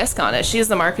took a risk on it. She's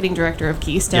the marketing director of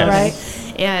Keystone, right?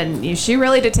 And she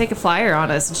really did take a flyer on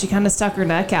us, and she kind of stuck her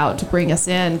neck out to bring us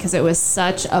in because it was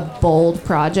such a bold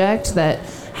project that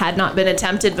had not been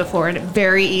attempted before, and it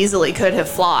very easily could have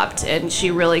flopped, and she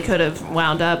really could have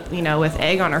wound up, with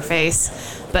egg on her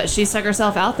face. But she stuck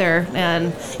herself out there,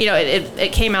 and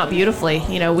it came out beautifully.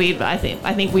 I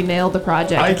think we nailed the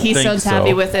project. Keystone's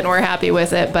happy with it, and we're happy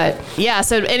with it. But yeah,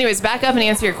 so anyways, back up and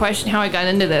answer your question, how I got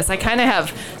into this. I kind of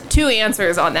have 2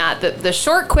 answers on that. The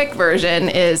short, quick version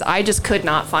is I just could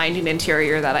not find an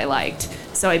interior that I liked.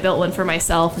 So I built one for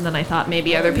myself, and then I thought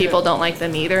maybe other people don't like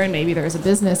them either, and maybe there's a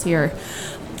business here.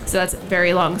 So that's a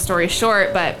very long story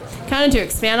short, but kind of to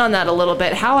expand on that a little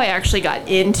bit, how I actually got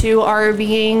into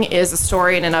RVing is a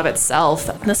story in and of itself.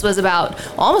 This was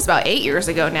almost about 8 years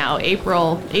ago now.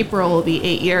 April will be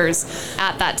 8 years.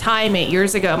 At that time, 8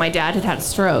 years ago, my dad had a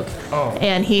stroke.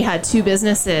 And he had 2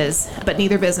 businesses, but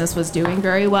neither business was doing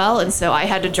very well, and so I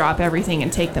had to drop everything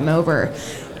and take them over.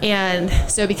 And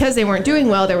so because they weren't doing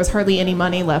well, there was hardly any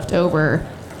money left over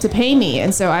to pay me.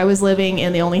 And so I was living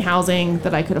in the only housing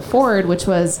that I could afford, which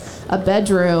was a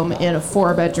bedroom in a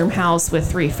 4-bedroom house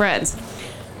with 3 friends.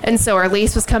 And so our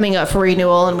lease was coming up for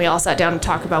renewal, and we all sat down to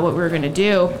talk about what we were going to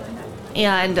do.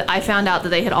 And I found out that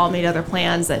they had all made other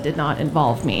plans that did not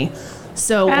involve me.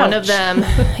 So one of them,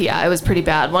 it was pretty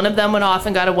bad. One of them went off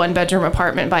and got a 1-bedroom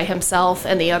apartment by himself,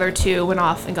 and the other 2 went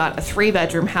off and got a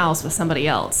 3-bedroom house with somebody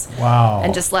else. Wow.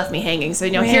 And just left me hanging. So,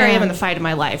 here I am in the fight of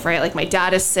my life, right? Like, my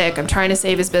dad is sick. I'm trying to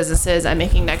save his businesses. I'm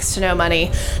making next to no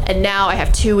money. And now I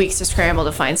have 2 weeks to scramble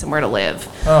to find somewhere to live.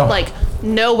 Oh. Like,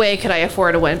 no way could I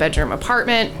afford a 1-bedroom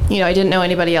apartment. I didn't know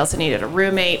anybody else that needed a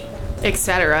roommate,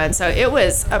 etc. And so it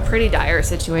was a pretty dire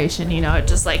situation. It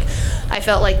just like, I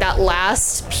felt like that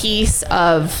last piece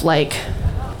of like,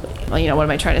 what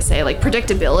am I trying to say? Like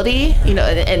predictability,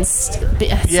 and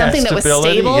something that was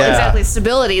stable. Yeah. Exactly.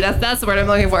 Stability. That's the word I'm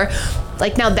looking for.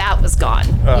 Like now that was gone,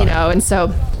 and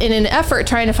so in an effort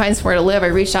trying to find somewhere to live, I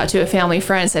reached out to a family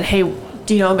friend and said, hey,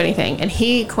 do you know of anything? And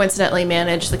he coincidentally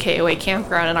managed the KOA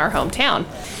campground in our hometown.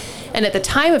 And at the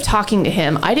time of talking to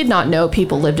him, I did not know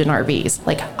people lived in RVs.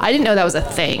 Like, I didn't know that was a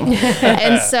thing.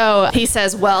 And so he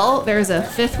says, well, there's a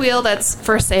 5th wheel that's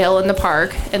for sale in the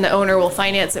park, and the owner will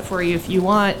finance it for you if you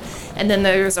want. And then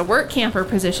there's a work camper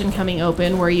position coming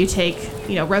open where you take,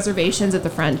 reservations at the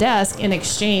front desk in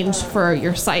exchange for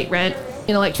your site rent,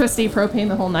 electricity, propane,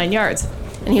 the whole 9 yards.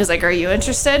 And he was like, are you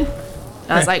interested? And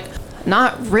I was like,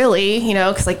 not really,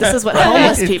 because like this is what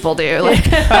homeless people do, like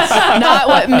not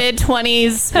what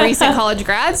mid-20s recent college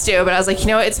grads do. But I was like,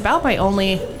 it's about my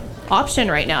only option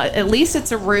right now. At least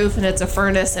it's a roof and it's a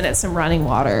furnace and it's some running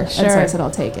water. Sure. And so I said, I'll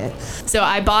take it. So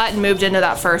I bought and moved into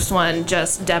that first one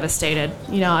just devastated.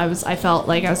 I felt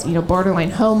like I was, borderline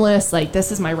homeless. Like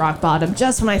this is my rock bottom.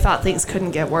 Just when I thought things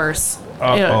couldn't get worse.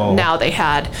 Now they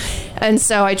had. And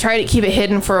so I tried to keep it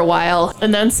hidden for a while.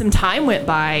 And then some time went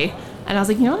by. And I was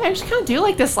like, I actually kind of do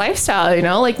like this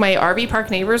lifestyle, like my RV park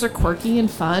neighbors are quirky and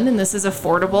fun, and this is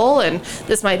affordable, and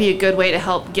this might be a good way to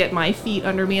help get my feet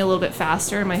under me a little bit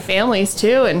faster, and my family's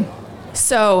too. And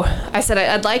so I said,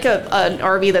 I'd like an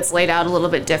RV that's laid out a little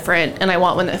bit different, and I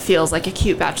want one that feels like a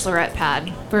cute bachelorette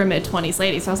pad for a mid-20s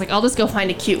lady. So I was like, I'll just go find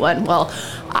a cute one. Well,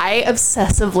 I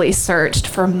obsessively searched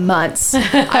for months.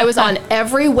 I was on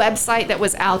every website that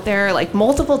was out there, like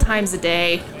multiple times a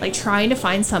day, like trying to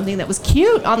find something that was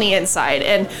cute on the inside.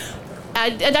 And I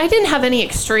didn't have any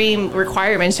extreme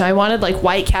requirements. I wanted like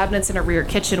white cabinets in a rear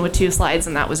kitchen with 2 slides,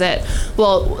 and that was it.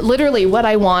 Well, literally what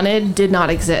I wanted did not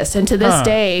exist. And to this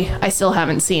day, I still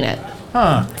haven't seen it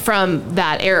from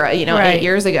that era, 8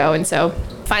 years ago. And so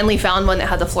finally found one that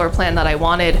had the floor plan that I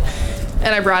wanted.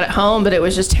 And I brought it home, but it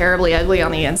was just terribly ugly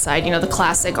on the inside. The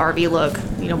classic RV look,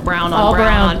 brown on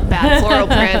brown, bad floral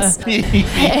prints.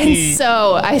 And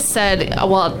so I said,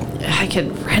 well, I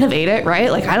could renovate it,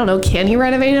 right? Like, I don't know, can you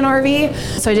renovate an RV?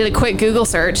 So I did a quick Google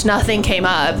search. Nothing came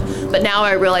up. But now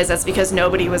I realize that's because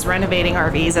nobody was renovating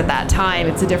RVs at that time.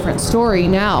 It's a different story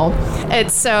now.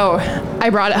 And so I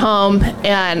brought it home,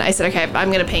 and I said, okay,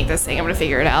 I'm going to paint this thing. I'm going to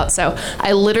figure it out. So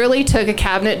I literally took a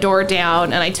cabinet door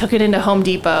down, and I took it into Home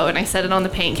Depot, and I set it on the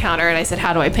paint counter, and I said,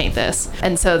 how do I paint this?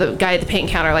 And so the guy at the paint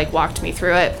counter walked me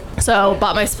through it. So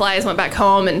bought my supplies, went back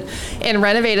home and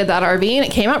renovated that RV, and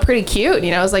it came out pretty cute.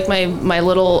 It was like my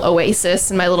little oasis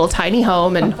and my little tiny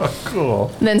home. And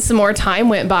cool. Then some more time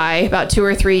went by, about 2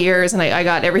 or 3 years, and I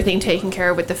got everything taken care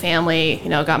of with the family.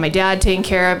 Got my dad taken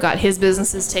care of, got his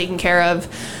businesses taken care of,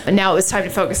 and now it was time to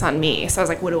focus on me. So I was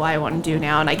like, what do I want to do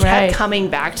now? And I kept coming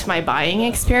back to my buying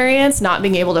experience, not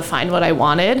being able to find what I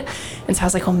wanted. And so I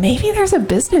was like, well, maybe there's a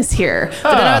business here.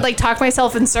 But then I would talk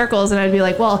myself in circles, and I'd be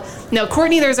like, well, no,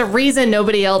 Courtney, there's a reason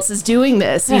nobody else is doing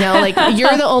this. You're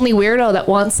the only weirdo that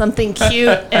wants something cute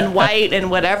and white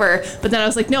and whatever. But then I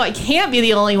was like, no, I can't be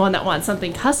the only one that wants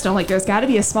something custom. Like, there's got to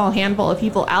be a small handful of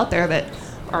people out there that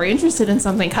are interested in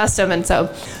something custom. And so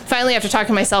finally, after talking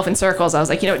to myself in circles, I was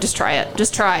like, just try it.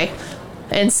 Just try.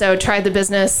 And so tried the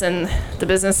business, and the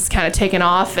business has kind of taken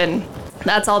off, and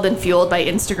that's all been fueled by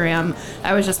Instagram.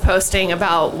 I was just posting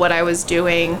about what I was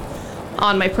doing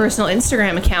on my personal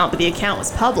Instagram account, but the account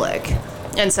was public.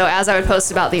 And so as I would post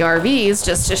about the RVs,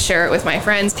 just to share it with my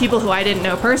friends, people who I didn't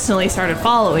know personally started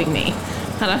following me.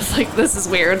 And I was like, this is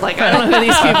weird. Like, I don't know who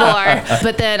these people are.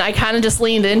 But then I kind of just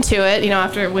leaned into it,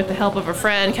 after with the help of a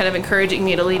friend kind of encouraging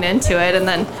me to lean into it. And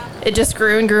then it just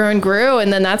grew and grew and grew.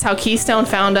 And then that's how Keystone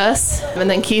found us. And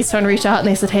then Keystone reached out and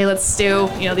they said, hey, let's do,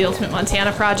 the Ultimate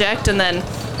Montana Project. And then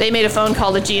they made a phone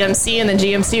call to GMC, and then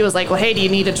GMC was like, well, hey, do you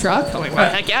need a truck? I'm like,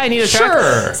 well, heck yeah, I need a truck.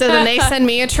 Sure. So then they send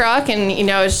me a truck, and,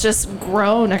 it's just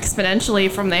grown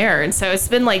exponentially from there. And so it's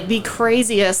been the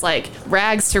craziest,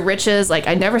 rags to riches.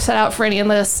 I never set out for any of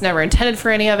this, never intended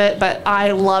for any of it, but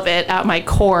I love it at my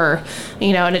core,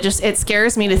 and it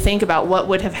scares me to think about what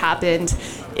would have happened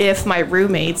if my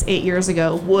roommates 8 years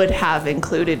ago would have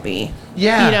included me.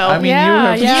 Yeah, You know, I mean, yeah, you yeah.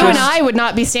 have You and just- I would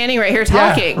not be standing right here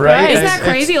talking. right. Isn't that It's-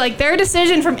 crazy? Like, their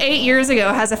decision from 8 years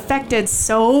ago has affected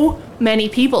so many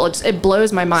people. It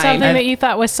blows my mind. Something that you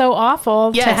thought was so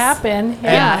awful to Yes. happen.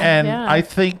 Yeah. And I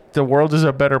think the world is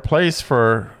a better place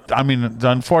for, I mean, the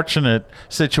unfortunate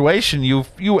situation,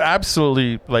 you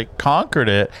absolutely like conquered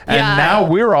it, and Yeah. now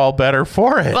we're all better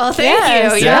for it. Well, thank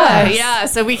Yes, you. Yeah, yes. yeah.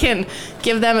 So we can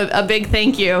give them a big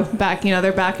thank you back. You know,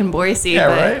 they're back in Boise. Yeah,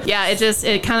 but right? Yeah,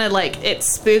 it kind of like, it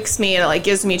spooks me, and it like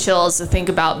gives me chills to think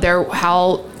about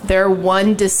how their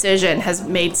one decision has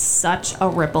made such a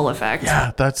ripple effect.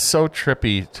 Yeah, that's so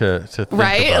trippy to think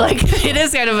Right? about. Like, it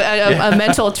is kind of a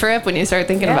mental trip when you start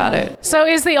thinking about it. So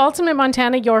is the Ultimate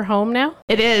Montana your home now?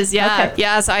 It is, yeah. Okay.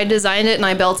 Yeah, so I designed it and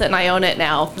I built it and I own it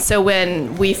now. So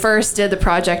when we first did the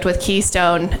project with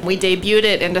Keystone, we debuted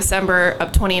it in December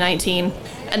of 2019.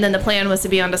 And then the plan was to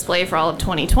be on display for all of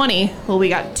 2020. Well, we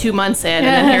got 2 months in, and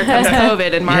then here comes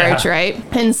COVID in March, Yeah. right?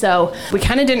 And so we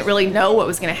kind of didn't really know what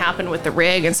was going to happen with the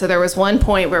rig. And so there was one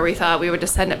point where we thought we would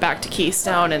just send it back to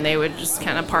Keystone and they would just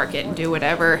kind of park it and do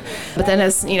whatever. But then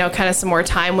as, you know, kind of some more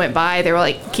time went by, they were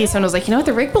like, Keystone was like, you know what,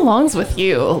 the rig belongs with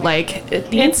you. Like,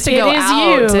 it needs to It go is out.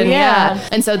 you, And yeah.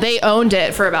 And so they owned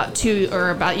it for about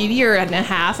a year and a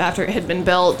half after it had been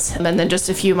built. And then just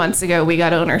a few months ago, we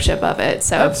got ownership of it.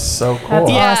 So That's so cool.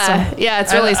 yeah, awesome. yeah,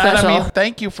 it's really And special. I mean,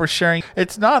 thank you for sharing.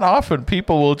 It's not often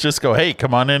people will just go, "Hey,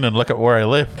 come on in and look at where I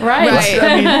live." Right. Right.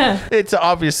 I mean, it's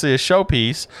obviously a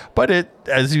showpiece, but it,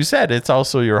 as you said, it's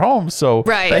also your home. So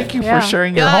Right. thank you Yeah. for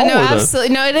sharing your Yeah, home no, with us.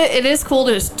 absolutely. No, it is cool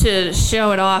to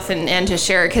show it off and to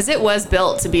share it, because it was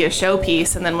built to be a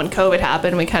showpiece. And then when COVID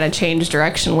happened, we kind of changed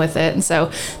direction with it. And so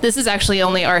this is actually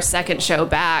only our second show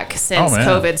back since Oh, man.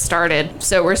 COVID started.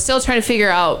 So we're still trying to figure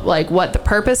out like what the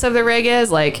purpose of the rig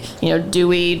is. Like, you know, do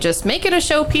we just make it a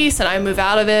showpiece and I move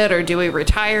out of it, or do we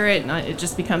retire it and it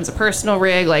just becomes a personal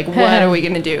rig? Like, what are we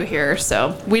going to do here?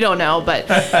 So we don't know, but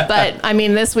I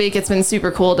mean, this week it's been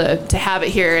super cool to have it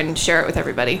here and share it with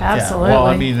everybody. Absolutely. Yeah. Well,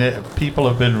 I mean, people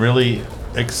have been really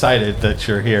excited that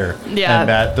you're here. Yeah. And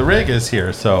that the rig is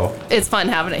here. So, It's fun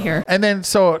having it here. and then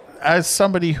so as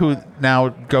somebody who now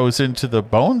goes into the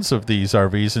bones of these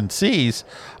RVs and sees,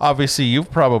 obviously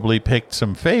you've probably picked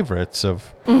some favorites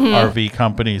of RV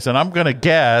companies, and I'm going to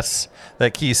guess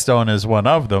that Keystone is one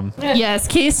of them. Yes,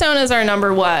 Keystone is our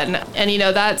number one. And, you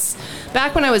know, that's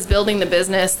back when I was building the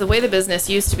business, the way the business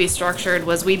used to be structured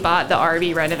was we bought the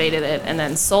RV, renovated it, and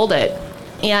then sold it.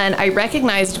 And I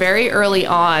recognized very early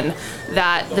on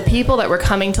that the people that were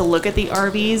coming to look at the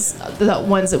RVs, the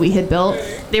ones that we had built,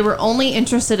 they were only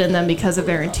interested in them because of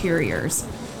their interiors.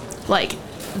 Like,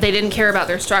 they didn't care about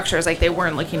their structures. Like, they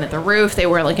weren't looking at the roof, they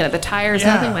weren't looking at the tires,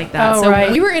 Yeah. nothing like that. Oh, so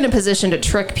right. we were in a position to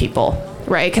trick people,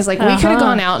 right? Because like we could have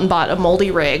gone out and bought a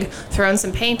moldy rig, thrown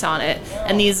some paint on it,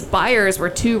 and these buyers were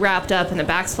too wrapped up in the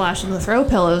backsplash and the throw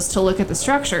pillows to look at the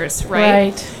structures,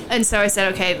 right? Right. And so I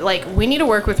said, okay, like, we need to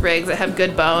work with rigs that have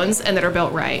good bones and that are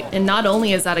built right. And not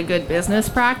only is that a good business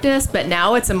practice, but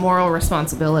now it's a moral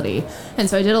responsibility. And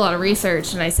so I did a lot of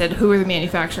research and I said, who are the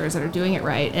manufacturers that are doing it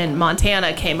right? And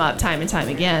Montana came up time and time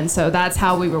again. So that's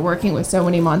how we were working with so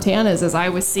many Montanas, as I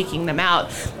was seeking them out.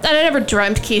 And I never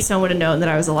dreamt Keystone would have known that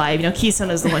I was alive. You know,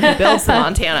 Keystone is the one who builds the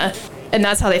Montana. And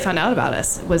that's how they found out about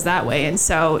us, was that way. And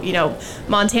so, you know,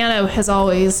 Montana has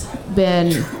always been,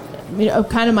 you know,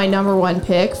 kind of my number one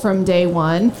pick from day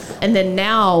one. And then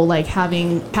now, like,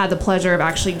 having had the pleasure of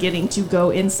actually getting to go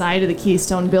inside of the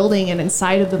Keystone building and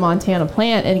inside of the Montana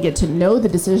plant and get to know the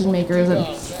decision makers. And,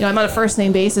 you know, I'm on a first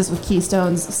name basis with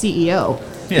Keystone's CEO,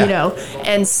 Yeah. you know,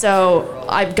 and so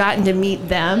I've gotten to meet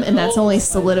them, and that's only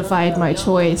solidified my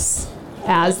choice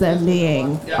as them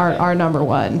being our number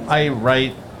one. I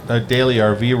write a daily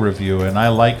RV review, and I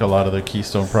like a lot of the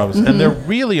Keystone products, and they're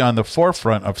really on the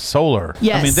forefront of solar.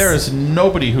 Yes. I mean, there is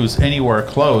nobody who's anywhere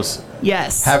close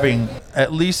Yes. having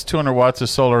at least 200 watts of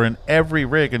solar in every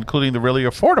rig, including the really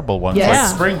affordable ones Yeah. like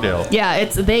Springdale. Yeah,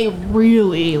 they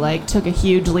really like took a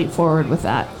huge leap forward with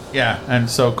that. Yeah, and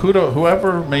so kudos,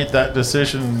 whoever made that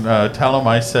decision, tell them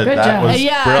I said Good that job. was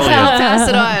Yeah, brilliant. I'll pass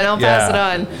it on. I'll pass it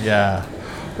on. Yeah.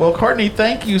 Well, Courtney,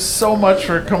 thank you so much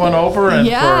for coming over and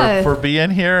Yeah. for being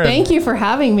here. And, Thank you for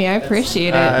having me. I appreciate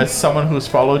it. as someone who's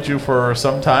followed you for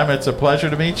some time, it's a pleasure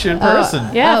to meet you in person.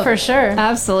 Yeah, Oh, for sure.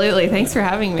 Absolutely. Thanks for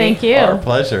having me. Thank you. Our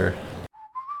pleasure.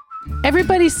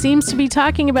 Everybody seems to be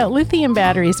talking about lithium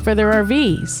batteries for their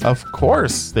RVs. Of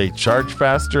course, they charge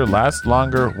faster, last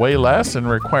longer, weigh less, and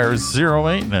require zero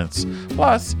maintenance.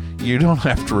 Plus, you don't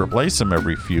have to replace them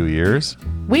every few years.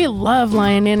 We love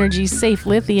Lion Energy's safe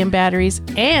lithium batteries,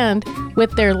 and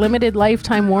with their limited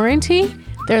lifetime warranty,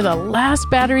 They're the last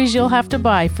batteries you'll have to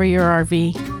buy for your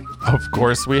RV. Of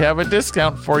course, we have a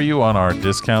discount for you on our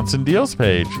discounts and deals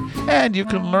page. And you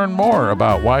can learn more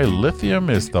about why lithium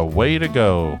is the way to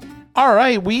go. All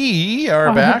right, we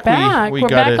are back. We're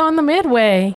back on the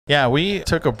midway. Yeah, we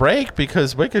took a break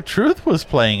because Wicked Truth was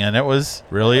playing, and it was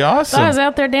really awesome. So I was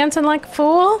out there dancing like a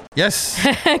fool. Yes.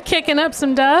 Kicking up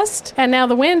some dust. And now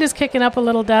the wind is kicking up a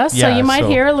little dust, so Yeah, you might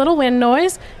hear a little wind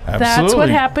noise. That's Absolutely. what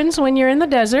happens when you're in the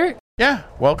desert. Yeah,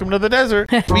 welcome to the desert.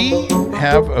 We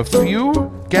have a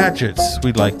few gadgets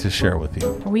we'd like to share with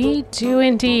you. We do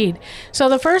indeed. So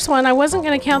the first one, I wasn't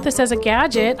going to count this as a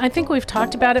gadget. I think we've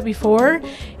talked about it before.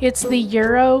 It's the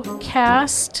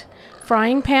Eurocast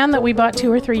frying pan that we bought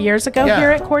 2 or 3 years ago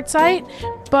here at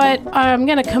Quartzsite. But I'm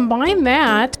going to combine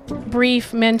that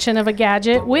brief mention of a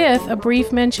gadget with a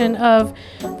brief mention of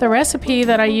the recipe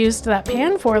that I used that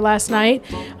pan for last night.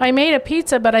 I made a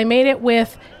pizza, but I made it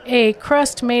with a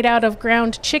crust made out of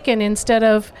ground chicken instead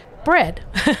of bread,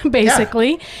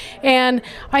 basically. And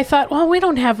I thought, well, we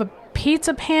don't have a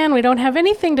pizza pan. We don't have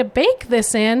anything to bake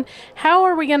this in. How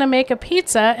are we going to make a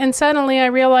pizza? And suddenly I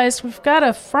realized we've got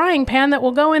a frying pan that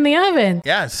will go in the oven.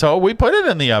 Yeah, so we put it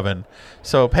in the oven.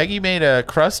 So Peggy made a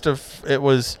crust of, it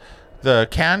was the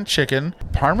canned chicken,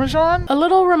 Parmesan? A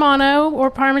little Romano or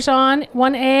Parmesan,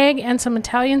 1 egg, and some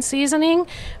Italian seasoning.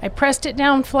 I pressed it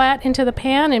down flat into the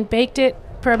pan and baked it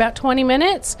for about 20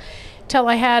 minutes till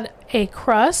I had a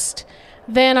crust.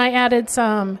 Then I added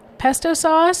some pesto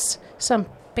sauce, some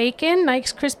bacon,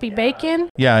 nice crispy bacon.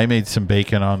 Yeah, I made some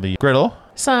bacon on the griddle.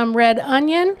 Some red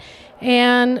onion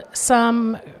and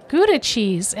some Gouda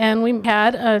cheese. And we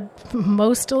had a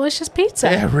most delicious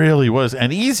pizza. It really was.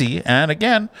 And easy. And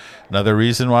again, another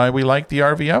reason why we like the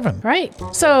RV oven. Right.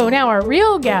 So now our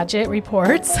real gadget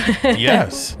reports.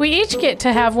 Yes. We each get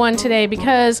to have one today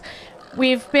because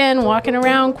we've been walking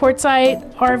around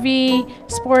Quartzsite,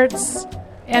 RV, sports,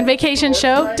 and vacation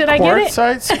show. Did I get it?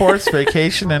 Quartzsite Sports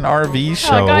Vacation and RV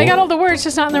Show. Oh, I got all the words,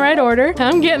 just not in the right order.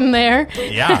 I'm getting there.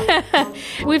 Yeah.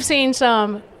 We've seen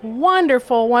some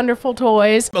wonderful, wonderful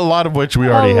toys. A lot of which we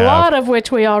already have. A lot of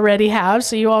which we already have,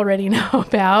 so you already know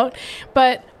about.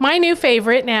 But my new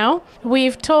favorite now,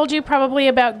 we've told you probably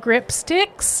about grip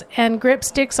sticks. And grip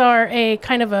sticks are a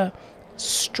kind of a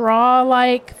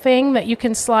straw-like thing that you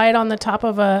can slide on the top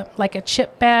of a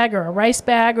chip bag or a rice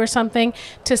bag or something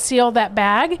to seal that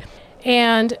bag.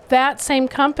 And that same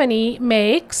company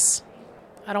makes,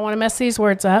 I don't want to mess these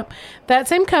words up, that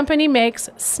same company makes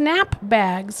snap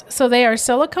bags. So they are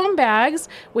silicone bags.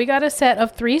 We got a set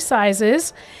of 3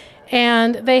 sizes,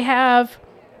 and they have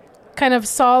kind of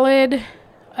solid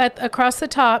across the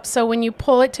top, so when you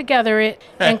pull it together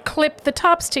and clip the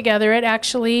tops together, it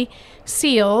actually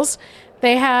seals.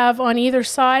 They have on either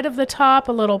side of the top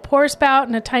a little pour spout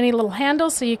and a tiny little handle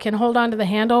so you can hold onto the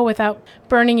handle without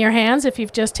burning your hands if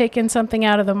you've just taken something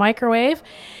out of the microwave.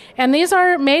 And these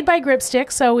are made by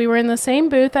Gripstick, so we were in the same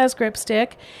booth as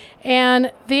Gripstick.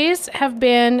 And these have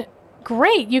been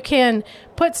great. You can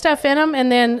put stuff in them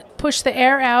and then push the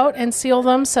air out and seal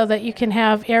them so that you can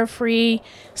have air-free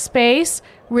space.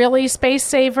 Really space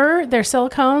saver. They're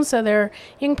silicone, so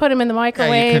you can put them in the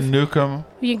microwave. Yeah, you can nuke them.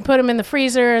 You can put them in the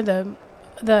freezer,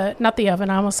 not the oven,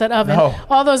 I almost said oven. No.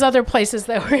 All those other places,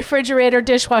 the refrigerator,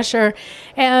 dishwasher,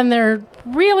 and they're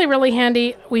really, really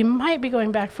handy. We might be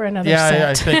going back for another set. Yeah,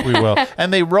 I think we will.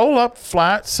 And they roll up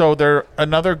flat, so they're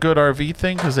another good RV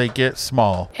thing because they get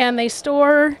small. And they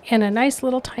store in a nice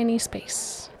little tiny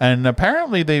space. And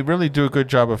apparently they really do a good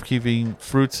job of keeping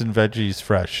fruits and veggies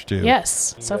fresh, too.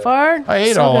 Yes. So far, I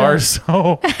ate so all good. ours,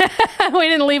 so... We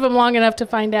didn't leave them long enough to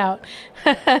find out.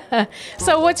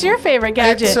 So what's your favorite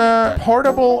gadget? It's a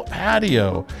portable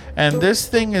patio. And this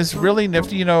thing is really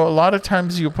nifty. You know, a lot of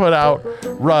times you put out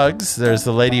rugs. There's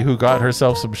the lady who got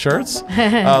herself some shirts.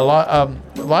 A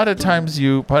lot of times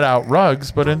you put out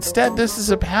rugs, but instead this is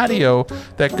a patio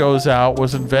that goes out,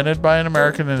 was invented by an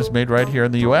American and is made right here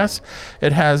in the U.S.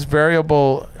 It has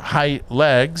variable height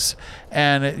legs,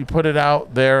 and you put it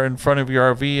out there in front of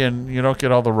your RV, and you don't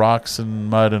get all the rocks and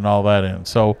mud and all that in.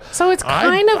 So it's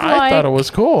kind of like... I thought it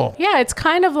was cool. Yeah, it's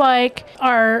kind of like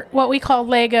our, what we call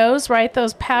Legos, right?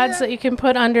 Those pads that you can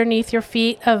put underneath your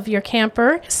feet of your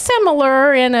camper.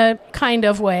 Similar in a kind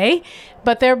of way,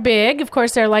 but they're big. Of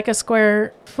course, they're like a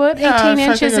square foot, 18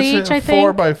 inches each, I think.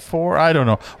 4 by 4, I don't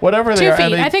know. Whatever they 2 are.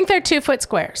 feet. I think they're 2 foot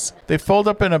squares. They fold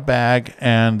up in a bag,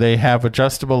 and they have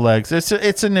adjustable legs.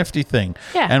 It's a nifty thing.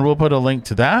 Yeah. And we'll put a link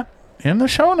to that in the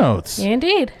show notes.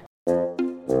 Indeed.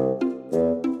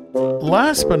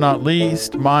 Last but not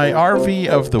least, my RV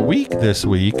of the week this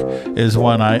week is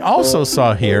one I also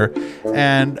saw here.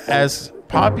 And as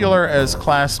popular as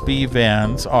Class B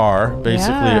vans are,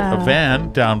 basically Yeah. a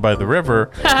van down by the river,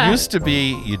 used to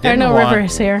be you didn't There are no want...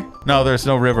 rivers here. No, there's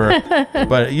no river.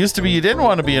 But it used to be you didn't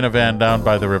want to be in a van down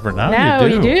by the river. Now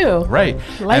you do. Right.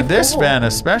 Life and this goal. van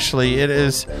especially, it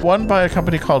is won by a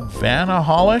company called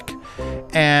Vanaholic.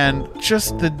 And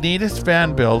just the neatest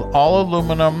van build, all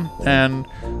aluminum and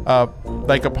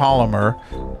like a polymer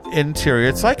interior.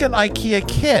 It's like an IKEA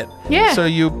kit. Yeah. So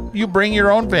you bring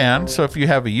your own van. So if you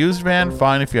have a used van,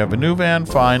 fine. If you have a new van,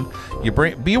 fine. You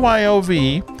bring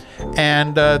BYOV,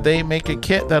 and they make a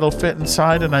kit that'll fit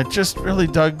inside. And I just really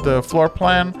dug the floor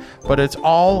plan, but it's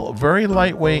all very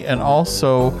lightweight and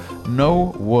also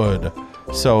no wood.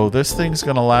 So this thing's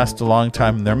going to last a long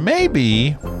time. There may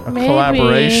be a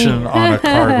collaboration on a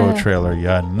cargo trailer.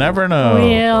 You never know.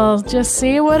 We'll just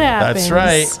see what happens. That's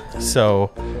right.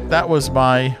 So that was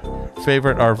my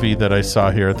favorite RV that I saw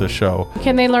here at the show.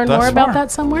 Can they learn Thus more about far.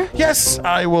 that somewhere? Yes,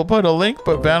 I will put a link,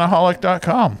 but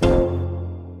vanaholic.com.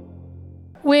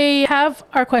 We have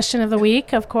our question of the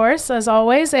week, of course, as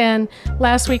always. And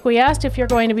last week we asked if you're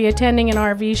going to be attending an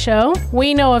RV show.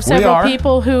 We know of several are.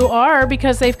 people who are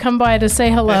because they've come by to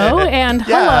say hello. And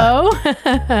Yeah. hello.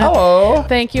 Hello.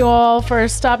 Thank you all for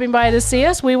stopping by to see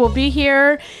us. We will be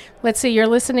here. Let's see, you're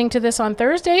listening to this on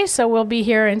Thursday, so we'll be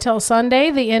here until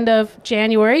Sunday, the end of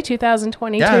January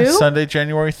 2022. Yeah, Sunday,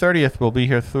 January 30th. We'll be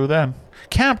here through then.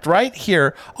 Camped right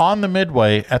here on the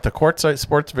Midway at the Quartzsite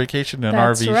Sports Vacation and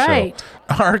That's RV right.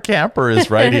 show. Our camper is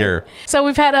right here. So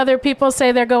we've had other people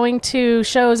say they're going to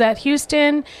shows at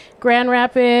Houston, Grand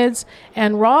Rapids,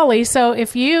 and Raleigh. So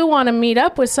if you want to meet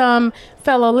up with some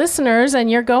fellow listeners and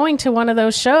you're going to one of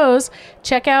those shows,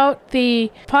 check out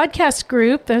the podcast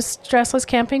group, the Stressless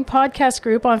Camping podcast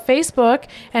group on Facebook,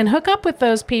 and hook up with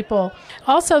those people.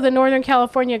 Also, the Northern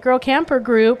California Girl Camper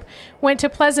group went to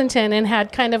Pleasanton and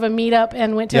had kind of a meetup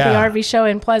and went to Yeah. the RV show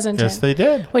in Pleasanton. Yes, they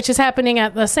did. Which is happening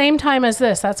at the same time as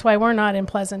this. That's why we're not in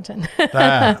Pleasanton.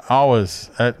 Always.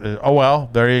 Oh, well,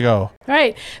 there you go.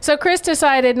 Right. So Chris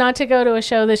decided not to go to a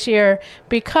show this year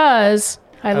because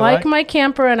I like my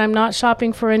camper and I'm not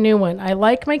shopping for a new one. I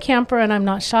like my camper and I'm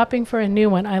not shopping for a new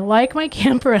one. I like my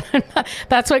camper and I'm not.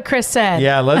 That's what Chris said.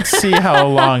 Yeah, let's see how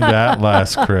long that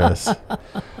lasts, Chris.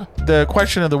 The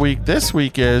question of the week this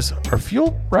week is, are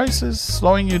fuel prices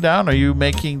slowing you down? Are you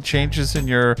making changes in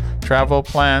your travel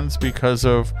plans because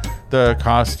of the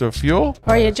cost of fuel?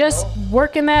 Or are you just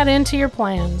working that into your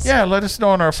plans? Yeah, let us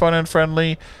know in our fun and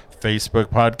friendly Facebook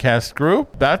podcast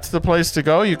group. That's the place to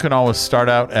go. You can always start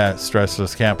out at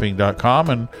stresslesscamping.com,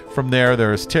 and from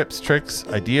there's tips, tricks,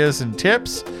 ideas, and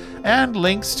tips, and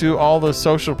links to all the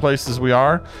social places we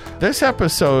are. This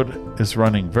episode is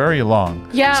running very long.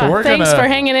 Yeah, so thanks for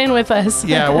hanging in with us.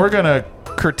 Yeah, we're going to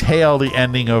curtail the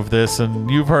ending of this,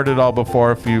 and you've heard it all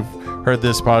before if you've heard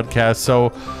this podcast.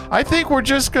 So I think we're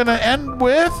just going to end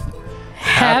with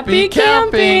Happy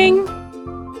camping.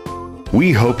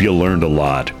 We hope you learned a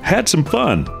lot, had some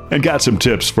fun, and got some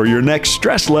tips for your next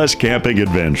stressless camping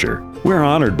adventure. We're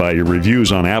honored by your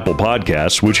reviews on Apple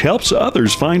Podcasts, which helps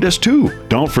others find us too.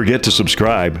 Don't forget to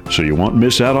subscribe so you won't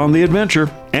miss out on the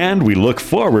adventure. And we look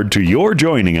forward to your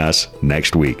joining us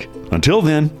next week. Until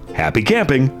then, happy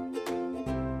camping.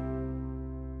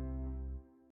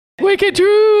 Wicked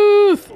truth.